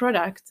 final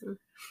product.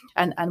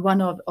 And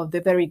one of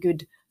the very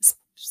good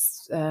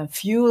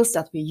fuels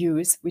that we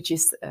use, which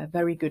is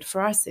very good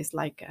for us, is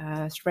like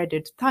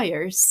shredded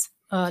tires.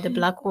 The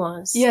black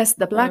ones. Yes,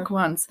 the black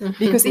ones.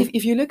 Because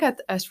if you look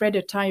at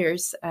shredded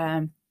tires,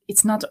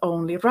 it's not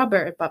only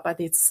rubber, but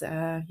it's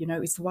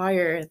it's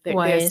wire.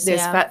 Wires, there's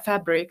yeah.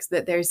 fabrics.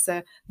 That there's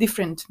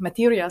different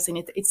materials in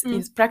it.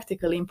 It's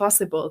practically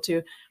impossible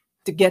to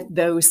get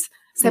those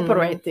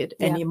separated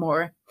yeah.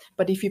 anymore.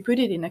 But if you put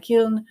it in a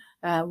kiln,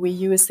 we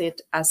use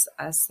it as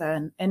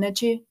an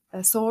energy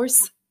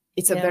source.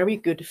 It's a Yeah. very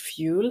good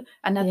fuel,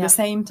 and at Yeah. the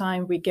same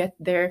time we get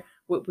there.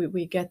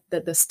 We get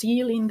the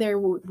steel in there.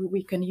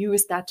 We can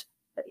use that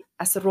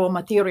as a raw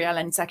material,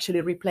 and it's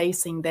actually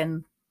replacing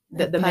then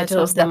the Parts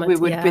metals of the that we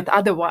would yeah. put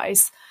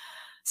otherwise.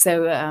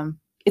 So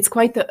it's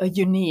quite a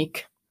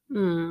unique,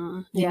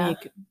 Yeah.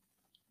 unique,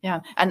 yeah.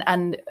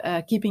 And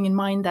keeping in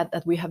mind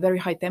that we have very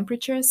high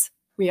temperatures.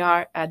 We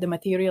are the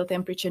material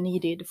temperature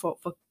needed for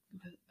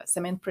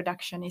cement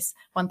production is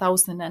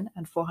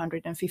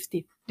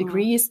 1,450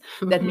 degrees.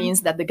 That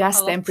means that the gas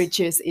A lot.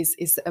 temperatures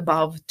is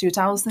above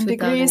 2,000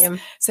 degrees. yeah.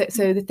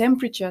 So the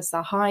temperatures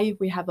are high.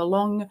 We have a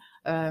long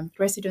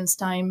residence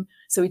time.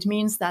 So it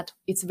means that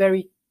it's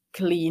very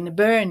clean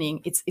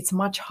burning. It's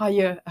much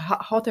hotter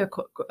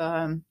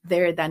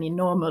there than in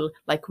normal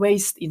like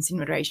waste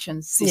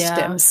incineration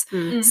systems.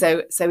 Yeah.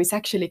 So it's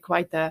actually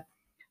quite a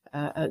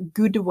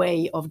good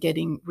way of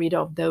getting rid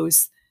of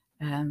those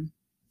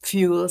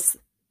fuels,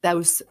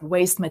 those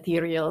waste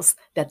materials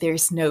that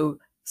there's no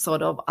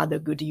sort of other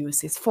good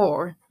uses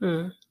for.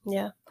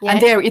 Yeah.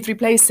 And there it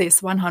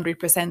replaces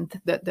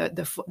 100%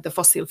 the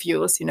fossil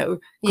fuels, coal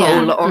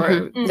Yeah.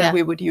 or that Yeah.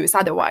 we would use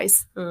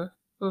otherwise.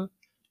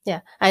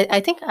 Yeah,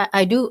 I think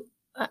I do.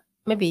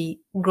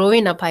 Maybe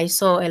growing up, I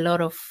saw a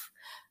lot of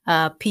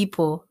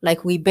people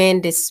like we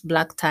burn this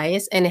black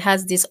tires, and it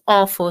has this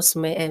awful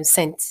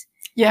scent.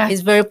 Yeah,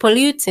 It's very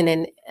polluting,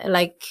 and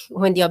like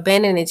when you're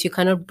burning it, you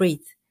cannot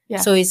breathe.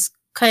 Yeah. So it's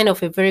kind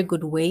of a very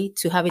good way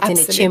to have it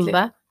Absolutely. in a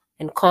chamber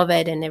and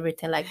covered and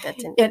everything like that.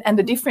 and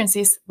the difference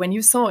is when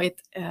you saw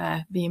it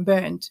being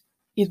burned,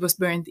 it was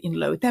burned in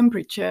low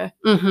temperature,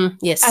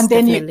 Yes, and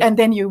definitely.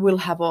 then you will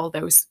have all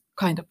those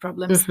kind of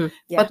problems.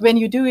 Yeah. But when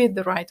you do it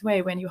the right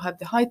way, when you have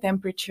the high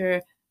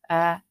temperature,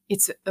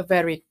 it's a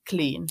very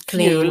clean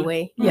fuel.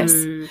 way. Yes.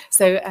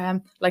 So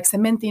like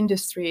cement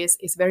industries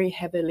is very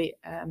heavily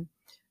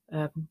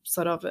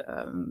sort of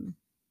the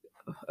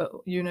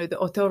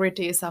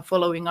authorities are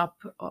following up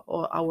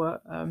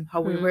our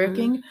how we're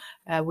working.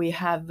 We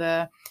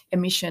have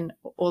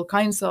all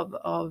kinds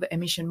of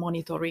emission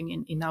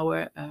monitoring in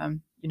our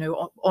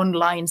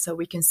online, so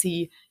we can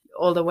see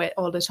all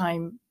the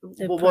time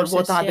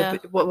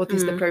what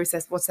is the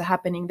process, what's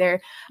happening there.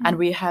 And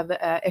we have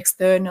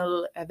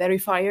external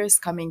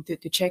verifiers coming to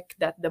check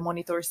that the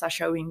monitors are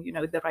showing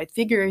the right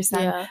figures,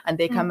 and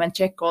they come and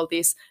check all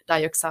these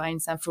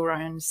dioxins and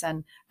furans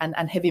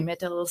and heavy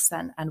metals,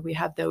 and we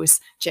have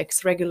those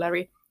checks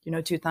regularly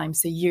 2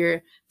 times a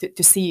year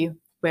to see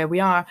where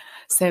we are.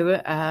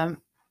 So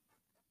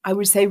I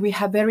would say we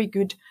have very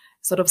good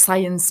sort of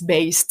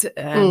science-based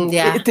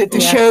to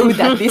show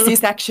that this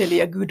is actually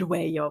a good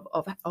way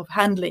of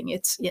handling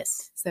it.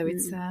 Yes. So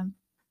it's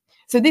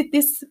so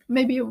this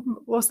maybe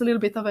was a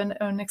little bit of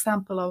an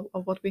example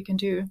of what we can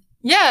do.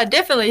 Yeah,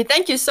 definitely.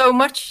 Thank you so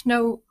much.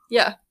 No,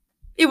 yeah,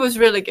 it was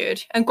really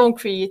good and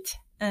concrete,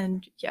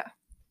 and yeah,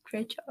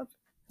 great job.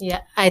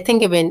 Yeah, I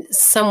think even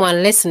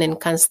someone listening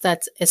can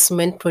start a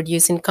cement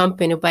producing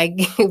company by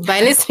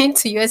listening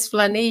to your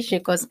explanation,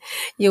 because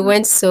you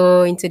went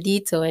so into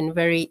detail and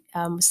very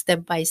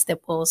step by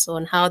step also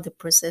on how the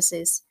process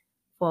is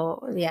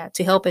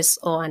to help us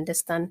all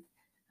understand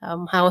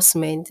how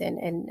cement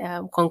and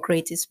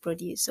concrete is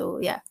produced. So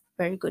yeah,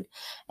 very good.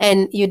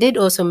 And you did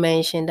also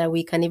mention that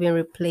we can even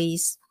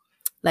replace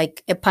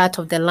like a part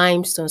of the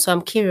limestone. So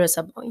I'm curious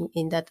about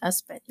in that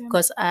aspect,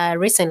 because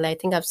recently I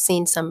think I've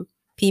seen some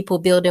people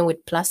building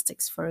with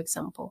plastics, for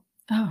example.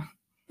 Oh,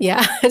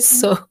 yeah.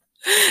 So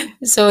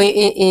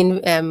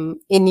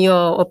in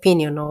your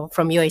opinion or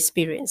from your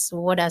experience,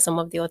 what are some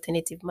of the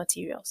alternative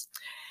materials?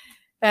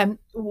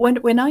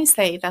 When I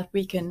say that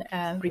we can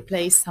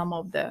replace some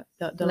of the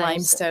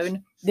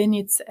limestone, then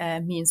it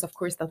means, of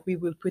course, that we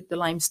will put the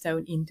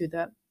limestone into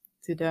the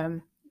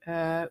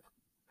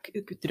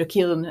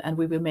kiln, and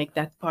we will make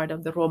that part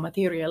of the raw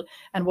material.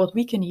 And what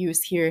we can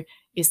use here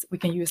is we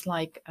can use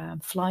like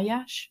fly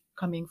ash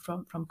coming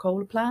from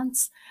coal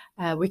plants.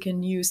 We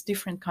can use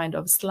different kind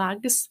of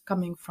slags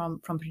coming from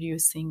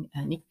producing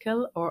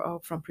nickel or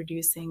from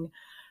producing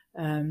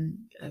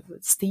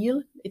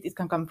steel. It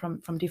can come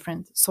from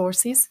different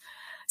sources.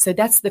 So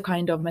that's the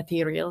kind of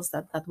materials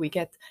that we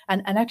get.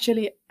 And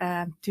actually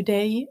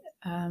today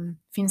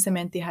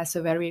Finnsementi has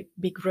a very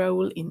big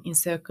role in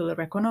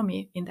circular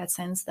economy, in that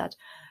sense that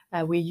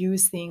we're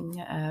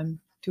using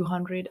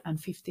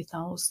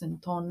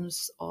 250,000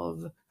 tons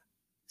of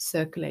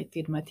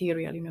circulated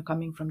material,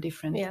 coming from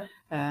different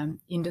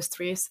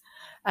industries.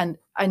 And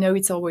I know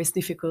it's always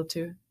difficult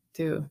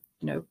to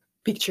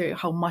picture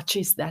how much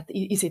is that.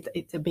 Is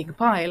it's a big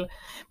pile?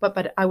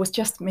 But I was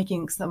just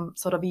making some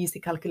sort of easy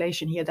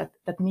calculation here.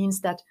 That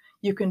means that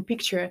you can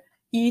picture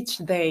each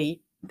day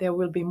there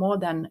will be more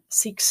than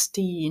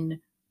 16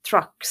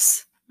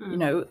 trucks,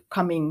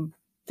 coming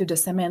to the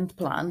cement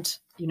plant,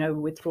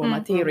 with raw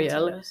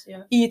material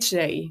each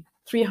day,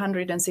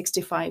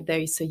 365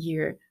 days a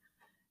year.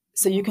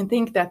 So you can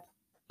think that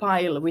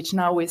pile, which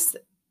now is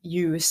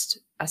used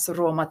as a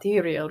raw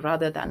material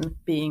rather than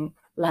being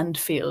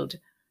landfilled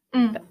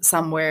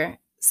somewhere.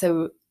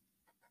 So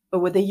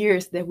over the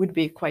years, there would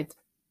be quite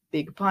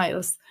big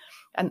piles.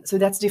 And so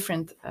that's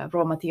different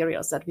raw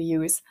materials that we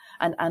use.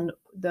 And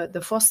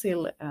the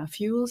fossil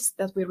fuels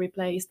that we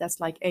replace, that's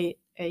like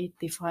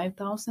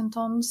 85,000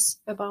 tons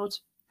about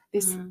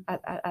this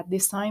at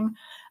this time.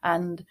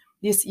 And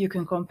this, you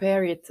can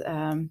compare it,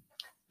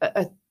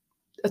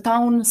 a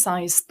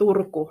town-sized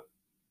Turku.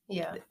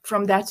 Yeah.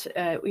 From that,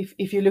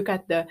 if you look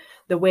at the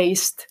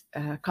waste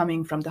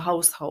coming from the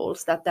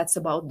households, that's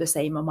about the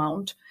same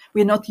amount.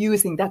 We're not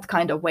using that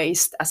kind of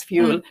waste as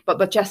fuel,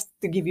 but just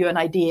to give you an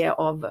idea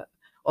of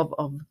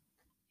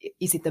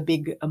is it a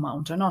big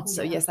amount or not?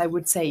 So yes, I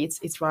would say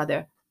it's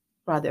rather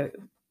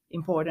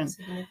important.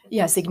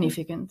 Significant.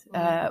 Significant.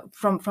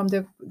 From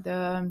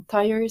the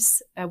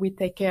tires, we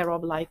take care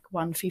of like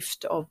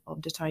 1/5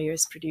 of the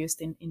tires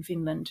produced in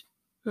Finland.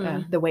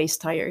 The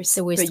waste tires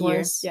The waste per year.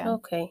 ones. Yeah.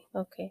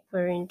 Okay.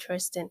 Very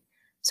interesting.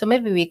 So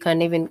maybe we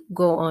can even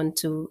go on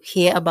to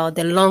hear about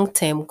the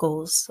long-term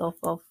goals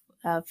of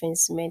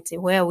Finnsementi.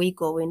 Where are we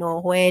going,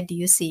 or where do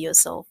you see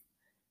yourself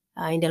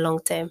in the long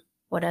term?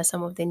 What are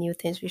some of the new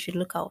things we should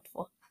look out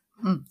for?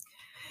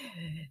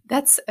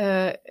 That's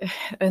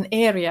an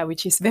area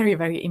which is very,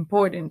 very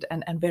important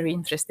and very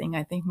interesting,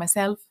 I think,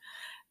 myself.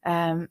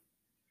 The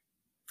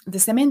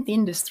cement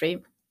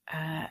industry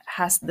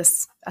has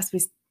this, as we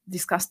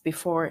discussed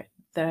before,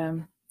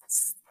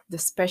 the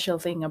special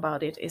thing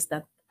about it is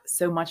that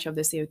so much of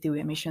the CO2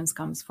 emissions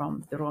comes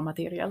from the raw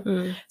material.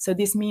 So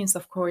this means,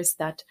 of course,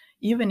 that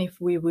even if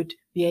we would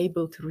be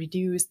able to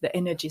reduce the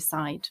energy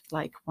side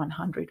like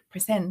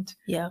 100%,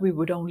 we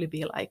would only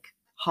be like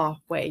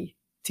halfway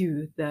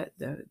to the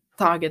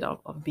target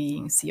of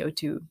being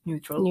CO2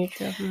 neutral.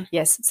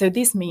 Yes, so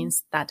this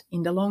means that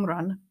in the long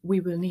run, we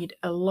will need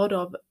a lot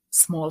of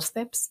small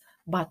steps,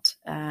 but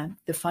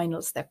the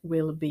final step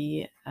will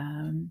be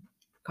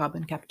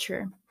carbon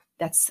capture.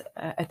 That's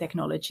a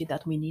technology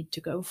that we need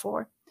to go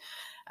for.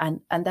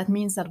 And that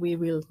means that we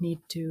will need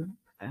to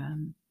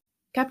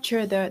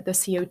capture the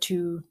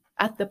CO2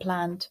 at the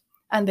plant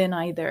and then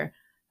either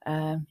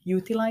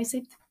utilize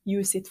it,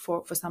 use it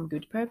for some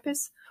good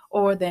purpose,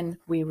 or then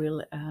we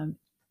will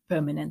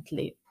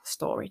permanently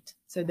store it.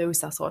 So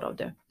those are sort of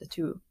the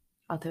two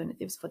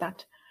alternatives for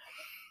that.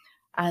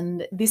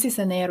 And this is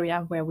an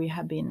area where we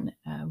have been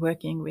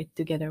working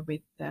together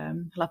with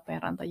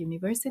Lappeenranta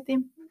University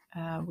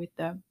with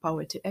the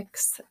Power to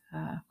X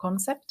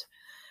concept.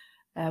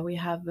 We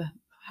have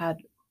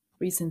had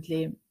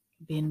recently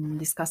been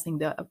discussing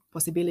the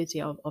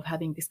possibility of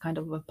having this kind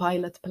of a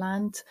pilot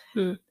plant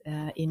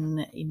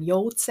in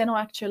Joutseno,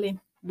 actually.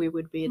 We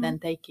would be then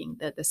taking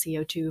the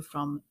CO2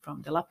 from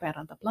the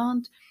Lappeenranta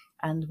plant,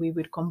 and we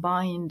would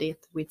combine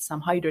it with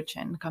some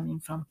hydrogen coming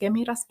from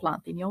Kemira's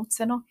plant in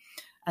Joutseno,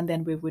 and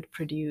then we would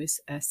produce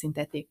a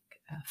synthetic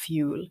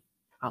fuel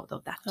out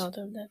of that.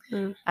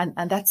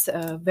 And that's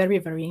a very,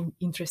 very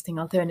interesting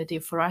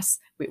alternative for us.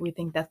 We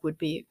think that would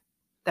be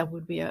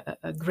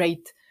a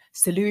great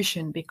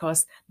solution,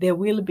 because there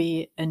will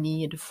be a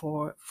need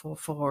for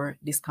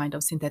this kind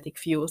of synthetic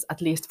fuels,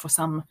 at least for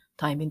some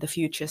time in the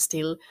future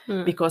still,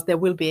 because there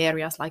will be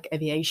areas like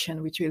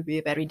aviation which will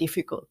be very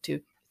difficult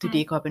to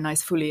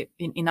decarbonize fully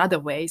in other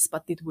ways,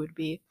 but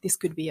this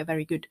could be a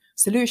very good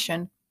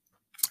solution.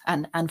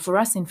 And for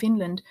us in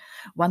Finland,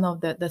 one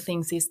of the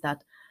things is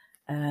that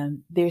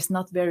there's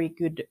not very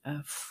good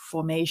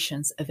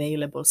formations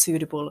available,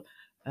 suitable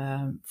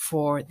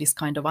for this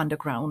kind of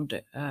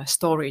underground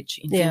storage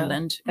in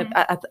Finland.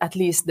 At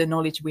least the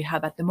knowledge we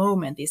have at the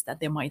moment is that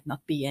there might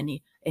not be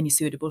any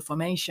suitable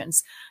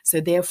formations. So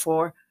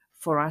therefore,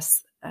 for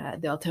us,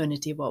 the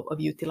alternative of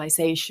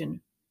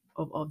utilization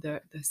of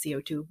the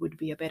CO2 would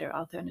be a better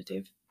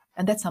alternative.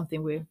 And that's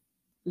something we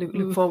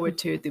look forward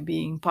to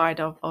being part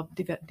of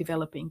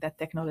developing that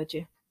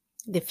technology.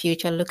 The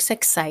future looks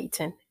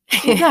exciting.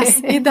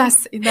 It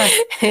does.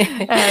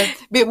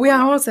 But we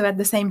are also, at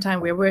the same time,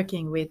 we're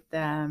working with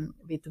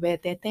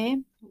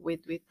VTT,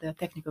 with the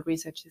Technical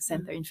Research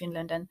Center in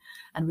Finland,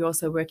 and we're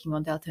also working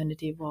on the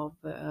alternative of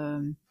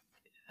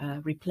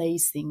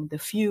replacing the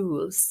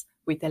fuels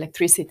with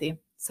electricity.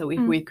 So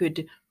if we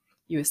could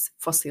use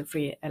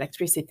fossil-free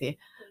electricity,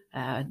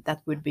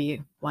 that would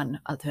be one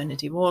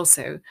alternative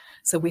also.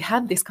 So we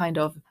have this kind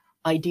of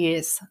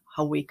ideas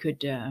how we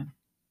could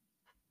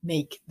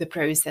make the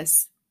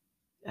process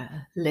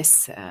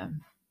less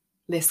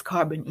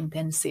carbon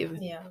intensive.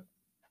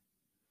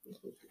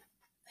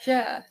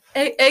 Yeah,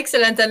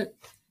 excellent, and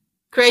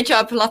great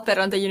job,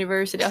 Lappeenranta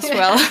University as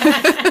well.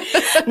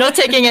 Not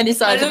taking any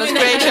sides, but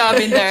great job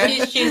in there.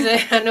 She's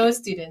a no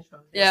student from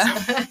this.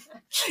 Yeah.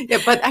 Yeah,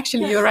 but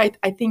actually you're right.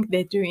 I think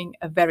they're doing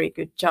a very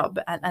good job,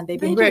 and they've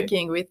been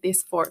working with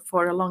this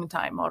for a long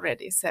time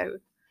already. So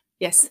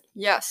yes,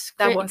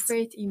 that was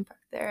great impact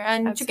there,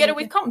 and together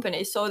with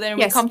companies. So then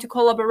we come to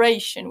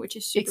collaboration, which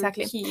is super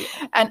key.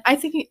 And I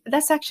think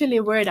that's actually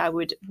a word I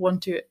would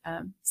want to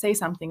say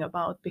something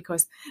about,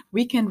 because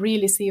we can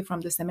really see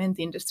from the cement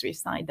industry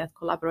side that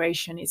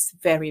collaboration is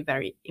very,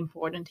 very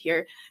important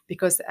here.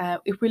 Because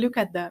if we look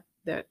at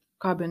the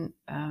carbon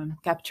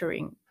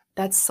capturing,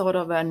 that's sort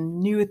of a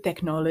new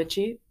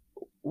technology,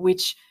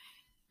 which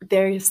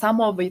some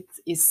of it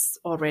is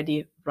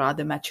already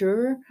rather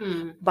mature,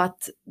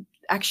 but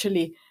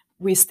actually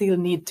we still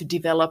need to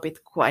develop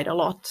it quite a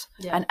lot.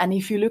 And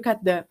if you look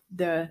at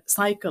the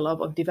cycle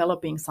of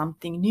developing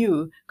something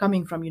new,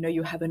 coming from,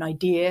 you have an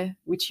idea,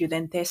 which you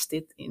then test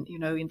it in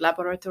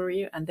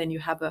laboratory, and then you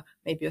have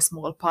maybe a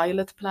small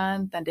pilot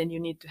plant, and then you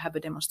need to have a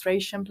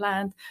demonstration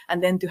plant,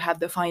 and then to have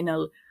the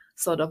final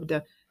sort of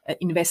the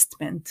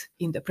investment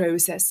in the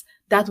process.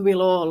 That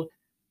will all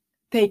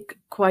take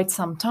quite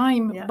some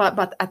time,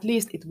 but at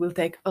least it will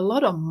take a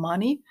lot of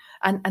money,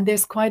 and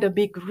there's quite a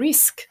big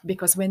risk,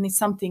 because when it's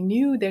something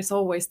new, there's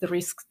always the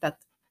risk that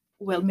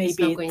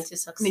maybe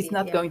it's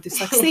not going to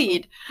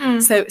succeed.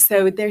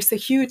 So there's a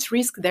huge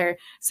risk there.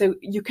 So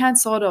you can't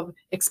sort of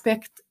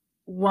expect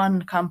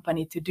one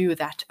company to do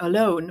that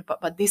alone,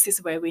 but this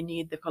is where we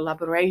need the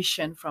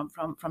collaboration from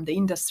the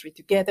industry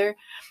together,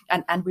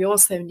 and we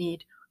also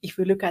need, if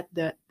we look at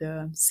the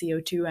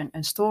CO2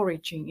 and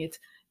storaging it,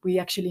 we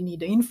actually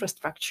need the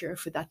infrastructure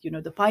for that,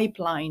 the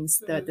pipelines,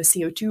 the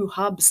CO2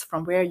 hubs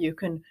from where you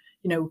can,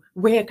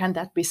 where can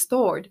that be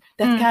stored?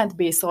 That can't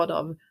be sort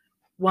of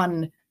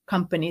one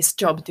company's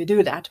job to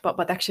do that,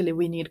 but actually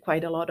we need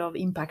quite a lot of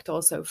impact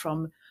also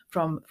from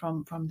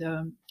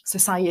the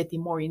society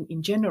more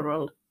in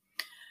general.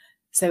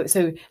 So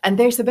and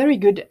there's a very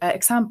good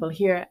example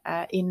here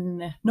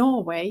in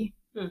Norway.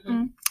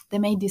 They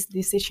made this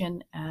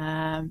decision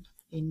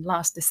in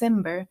last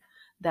December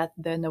that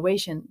the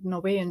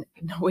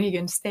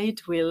Norwegian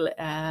state will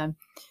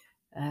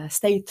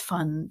state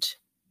fund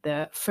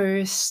the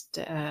first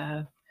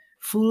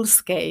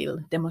full-scale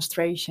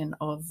demonstration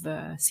of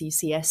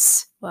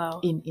CCS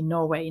in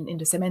Norway in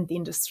the cement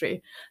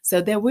industry.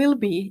 So there will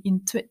be,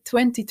 in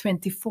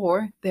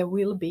 2024, there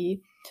will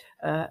be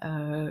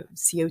a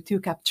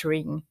CO2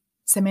 capturing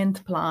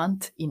cement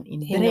plant in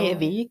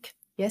Brevik.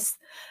 Yes,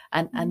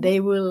 and they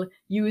will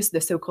use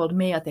the so-called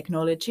MEA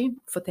technology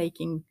for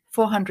taking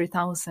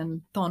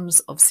 400,000 tons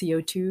of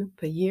CO2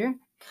 per year.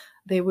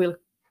 They will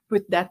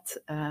put that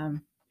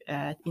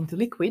into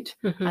liquid,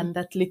 and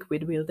that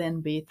liquid will then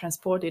be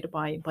transported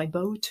by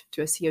boat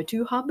to a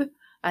CO2 hub,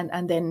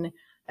 and then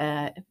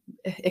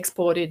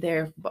exported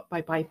there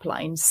by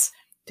pipelines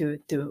to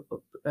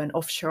an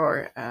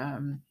offshore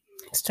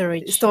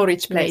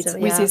storage place,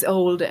 which is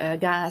old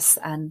gas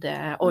and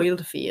oil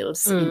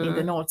fields in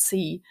the North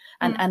Sea.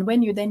 And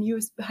when you then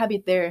have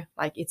it there,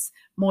 like it's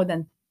more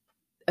than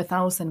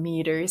 1,000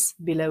 meters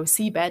below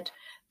seabed,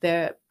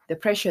 the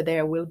pressure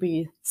there will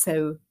be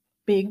so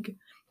big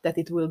that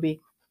it will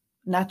be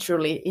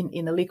naturally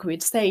in a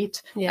liquid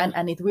state,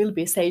 and it will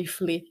be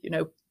safely,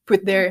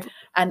 put there.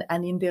 And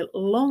in the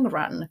long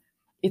run,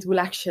 it will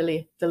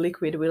actually, the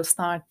liquid will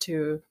start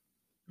to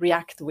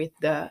react with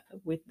the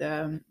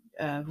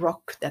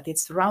rock that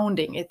it's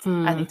surrounding it,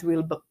 and it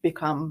will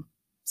become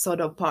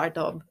sort of part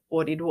of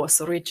what it was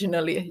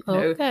originally.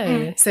 So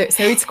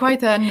it's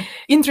quite an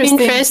interesting.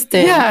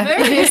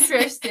 Very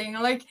interesting.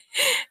 Like,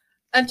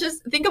 and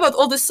just think about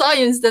all the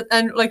science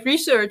and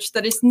research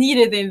that is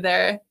needed in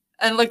there,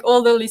 and like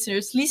all the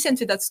listeners listen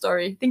to that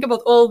story. Think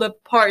about all the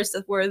parts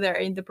that were there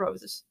in the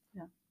process.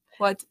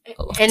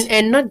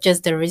 And not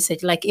just the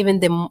research, like even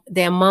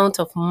the amount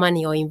of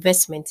money or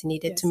investment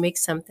needed to make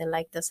something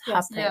like this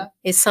happen.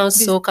 It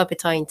sounds so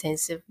capital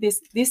intensive.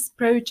 This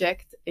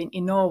project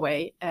in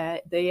Norway,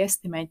 they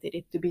estimated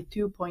it to be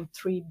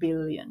 2.3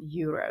 billion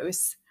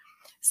euros.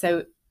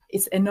 So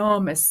it's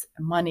enormous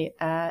money.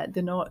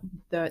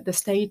 The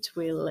state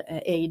will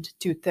aid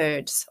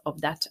 2/3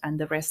 of that, and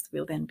the rest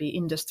will then be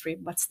industry.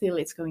 But still,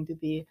 it's going to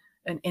be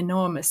an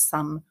enormous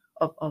sum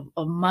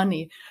of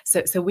money.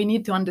 So we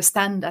need to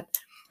understand that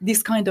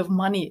this kind of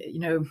money,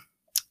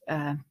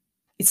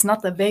 it's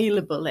not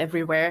available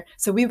everywhere.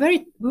 So we're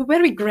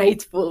very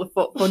grateful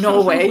for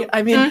Norway.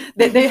 I mean,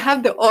 they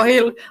have the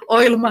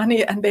oil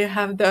money, and they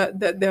have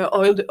the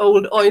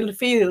old oil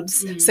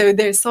fields. So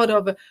there's sort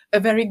of a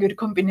very good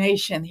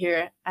combination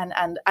here.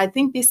 And I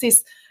think this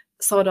is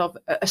sort of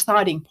a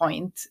starting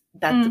point,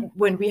 that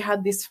when we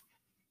have these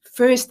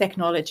first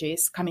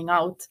technologies coming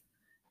out,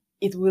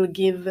 it will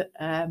give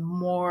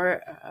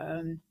more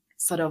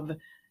sort of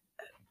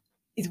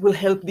it will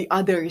help the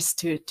others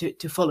to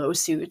follow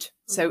suit.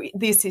 So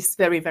this is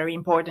very, very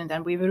important,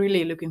 and we're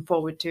really looking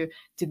forward to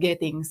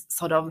getting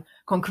sort of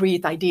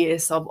concrete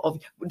ideas of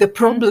the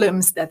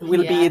problems that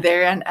will be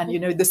there, and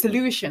the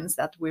solutions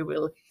that we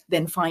will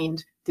then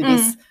find to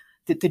this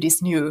to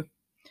this new.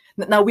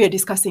 Now we are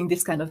discussing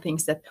this kind of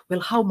things that, well,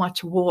 how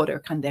much water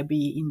can there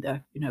be in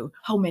the,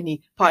 how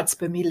many parts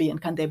per million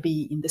can there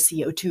be in the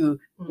CO2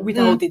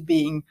 without it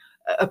being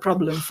a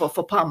problem for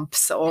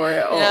pumps or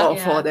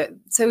for the,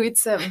 so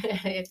it's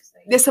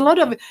there's a lot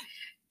of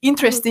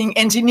interesting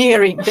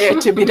engineering there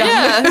to be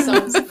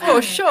done.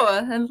 For sure,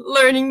 and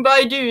learning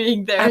by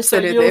doing there.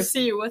 Absolutely. So you'll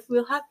see what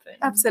will happen.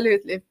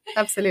 Absolutely.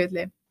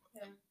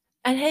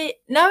 And hey,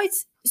 now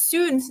it's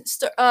soon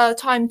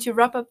time to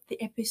wrap up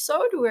the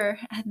episode. We're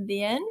at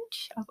the end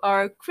of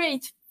our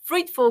great,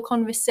 fruitful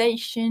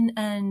conversation,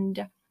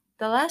 and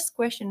the last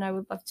question I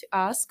would love to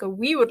ask, or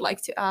we would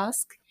like to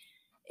ask,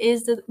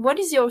 is that what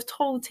is your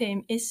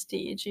totem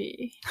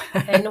SDG?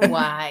 And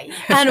why?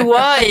 And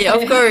why,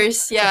 of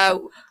course, yeah.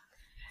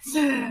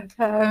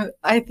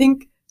 I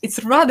think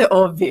it's rather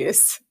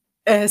obvious.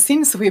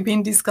 Since we've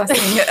been discussing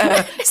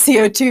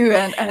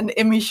CO2 and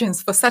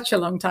emissions for such a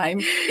long time,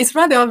 it's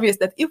rather obvious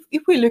that if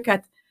we look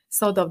at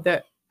sort of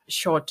the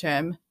short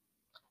term,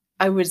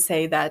 I would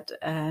say that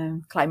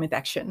climate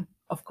action,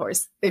 of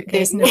course,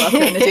 there's no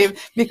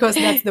alternative, because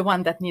that's the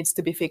one that needs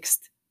to be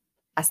fixed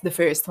as the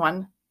first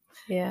one.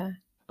 Yeah.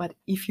 But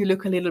if you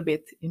look a little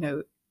bit, in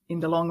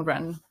the long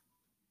run,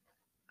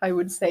 I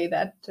would say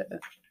that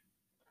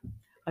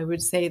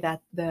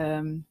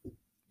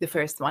the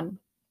first one,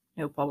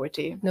 no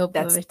poverty.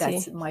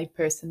 That's my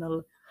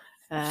personal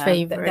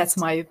favorite. That's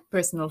my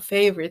personal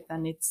favorite,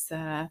 and it's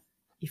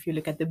if you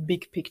look at the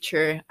big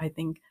picture, I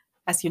think,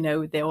 as you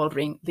know, they're all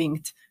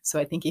linked. So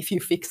I think if you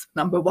fix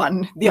number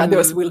one, the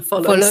others will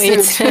follow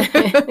suit.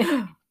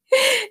 it.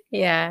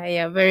 Yeah,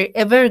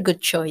 a very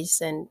good choice,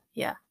 and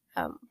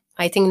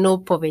I think no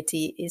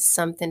poverty is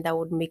something that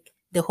would make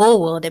the whole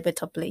world a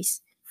better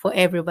place for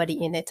everybody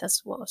in it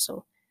as well.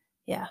 So,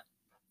 yeah.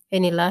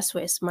 Any last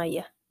words,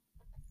 Maya?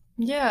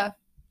 Yeah.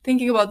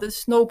 Thinking about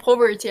this no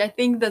poverty, I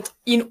think that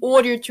in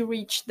order to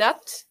reach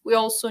that, we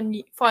also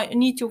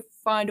need to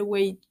find a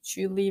way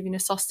to live in a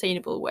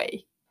sustainable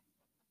way.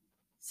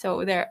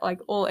 So they're like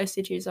all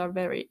SDGs are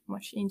very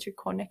much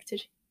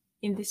interconnected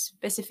in this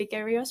specific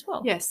area as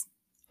well. Yes,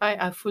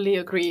 I fully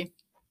agree.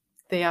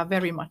 They are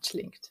very much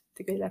linked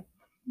together.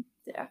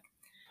 Yeah.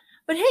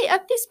 But hey,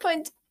 at this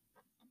point,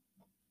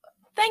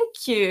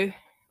 thank you,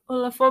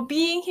 Ulla, for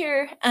being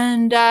here.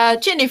 And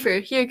Jennifer,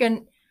 you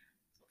can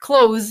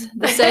close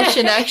the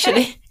session,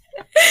 actually.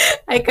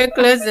 I can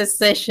close the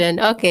session.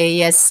 Okay,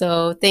 yes.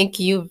 So thank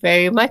you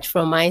very much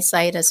from my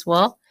side as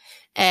well.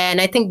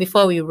 And I think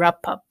before we wrap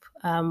up,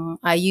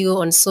 are you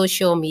on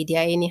social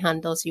media? Any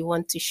handles you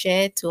want to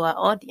share to our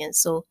audience?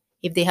 So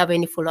if they have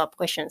any follow-up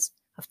questions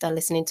after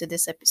listening to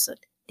this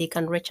episode, they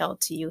can reach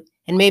out to you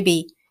and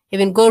maybe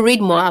even go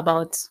read more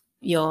about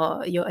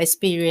your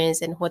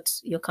experience and what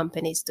your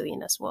company is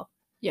doing as well.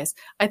 Yes,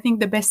 I think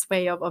the best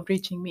way of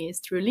reaching me is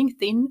through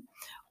LinkedIn,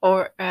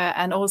 or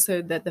and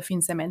also the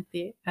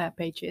Finsementi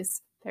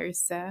pages. There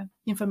is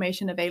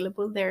information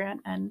available there,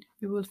 and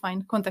you will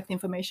find contact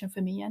information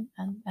for me and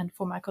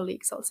for my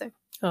colleagues also.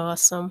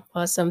 Awesome.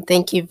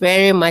 Thank you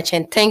very much,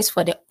 and thanks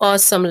for the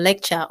awesome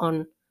lecture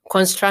on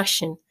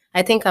construction.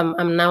 I think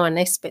I'm now an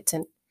expert,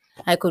 and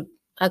I could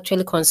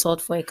actually consult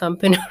for a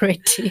company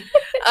already.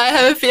 I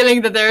have a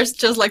feeling that there's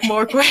just like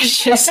more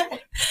questions,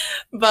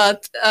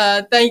 but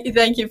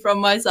thank you from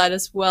my side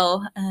as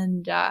well.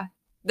 And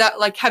that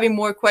like having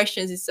more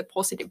questions is a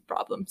positive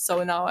problem.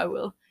 So now I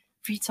will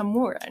read some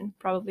more and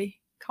probably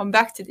come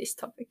back to this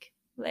topic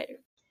later.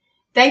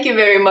 Thank you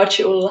very much,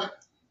 Ulla.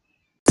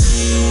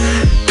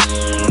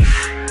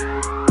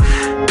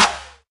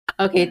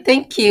 Okay,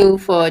 thank you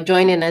for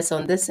joining us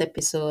on this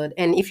episode.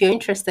 And if you're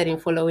interested in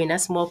following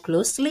us more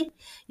closely,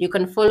 you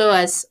can follow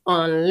us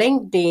on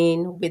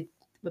LinkedIn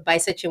by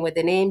searching with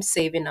the name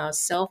Saving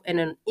Ourselves, and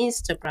on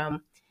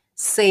Instagram,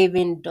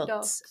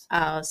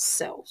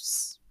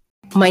 saving.ourselves.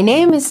 My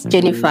name is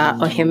Jennifer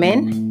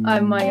Ohimen.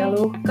 I'm Maija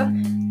Luukka.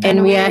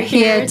 And we are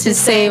here to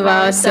save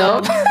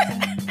ourselves.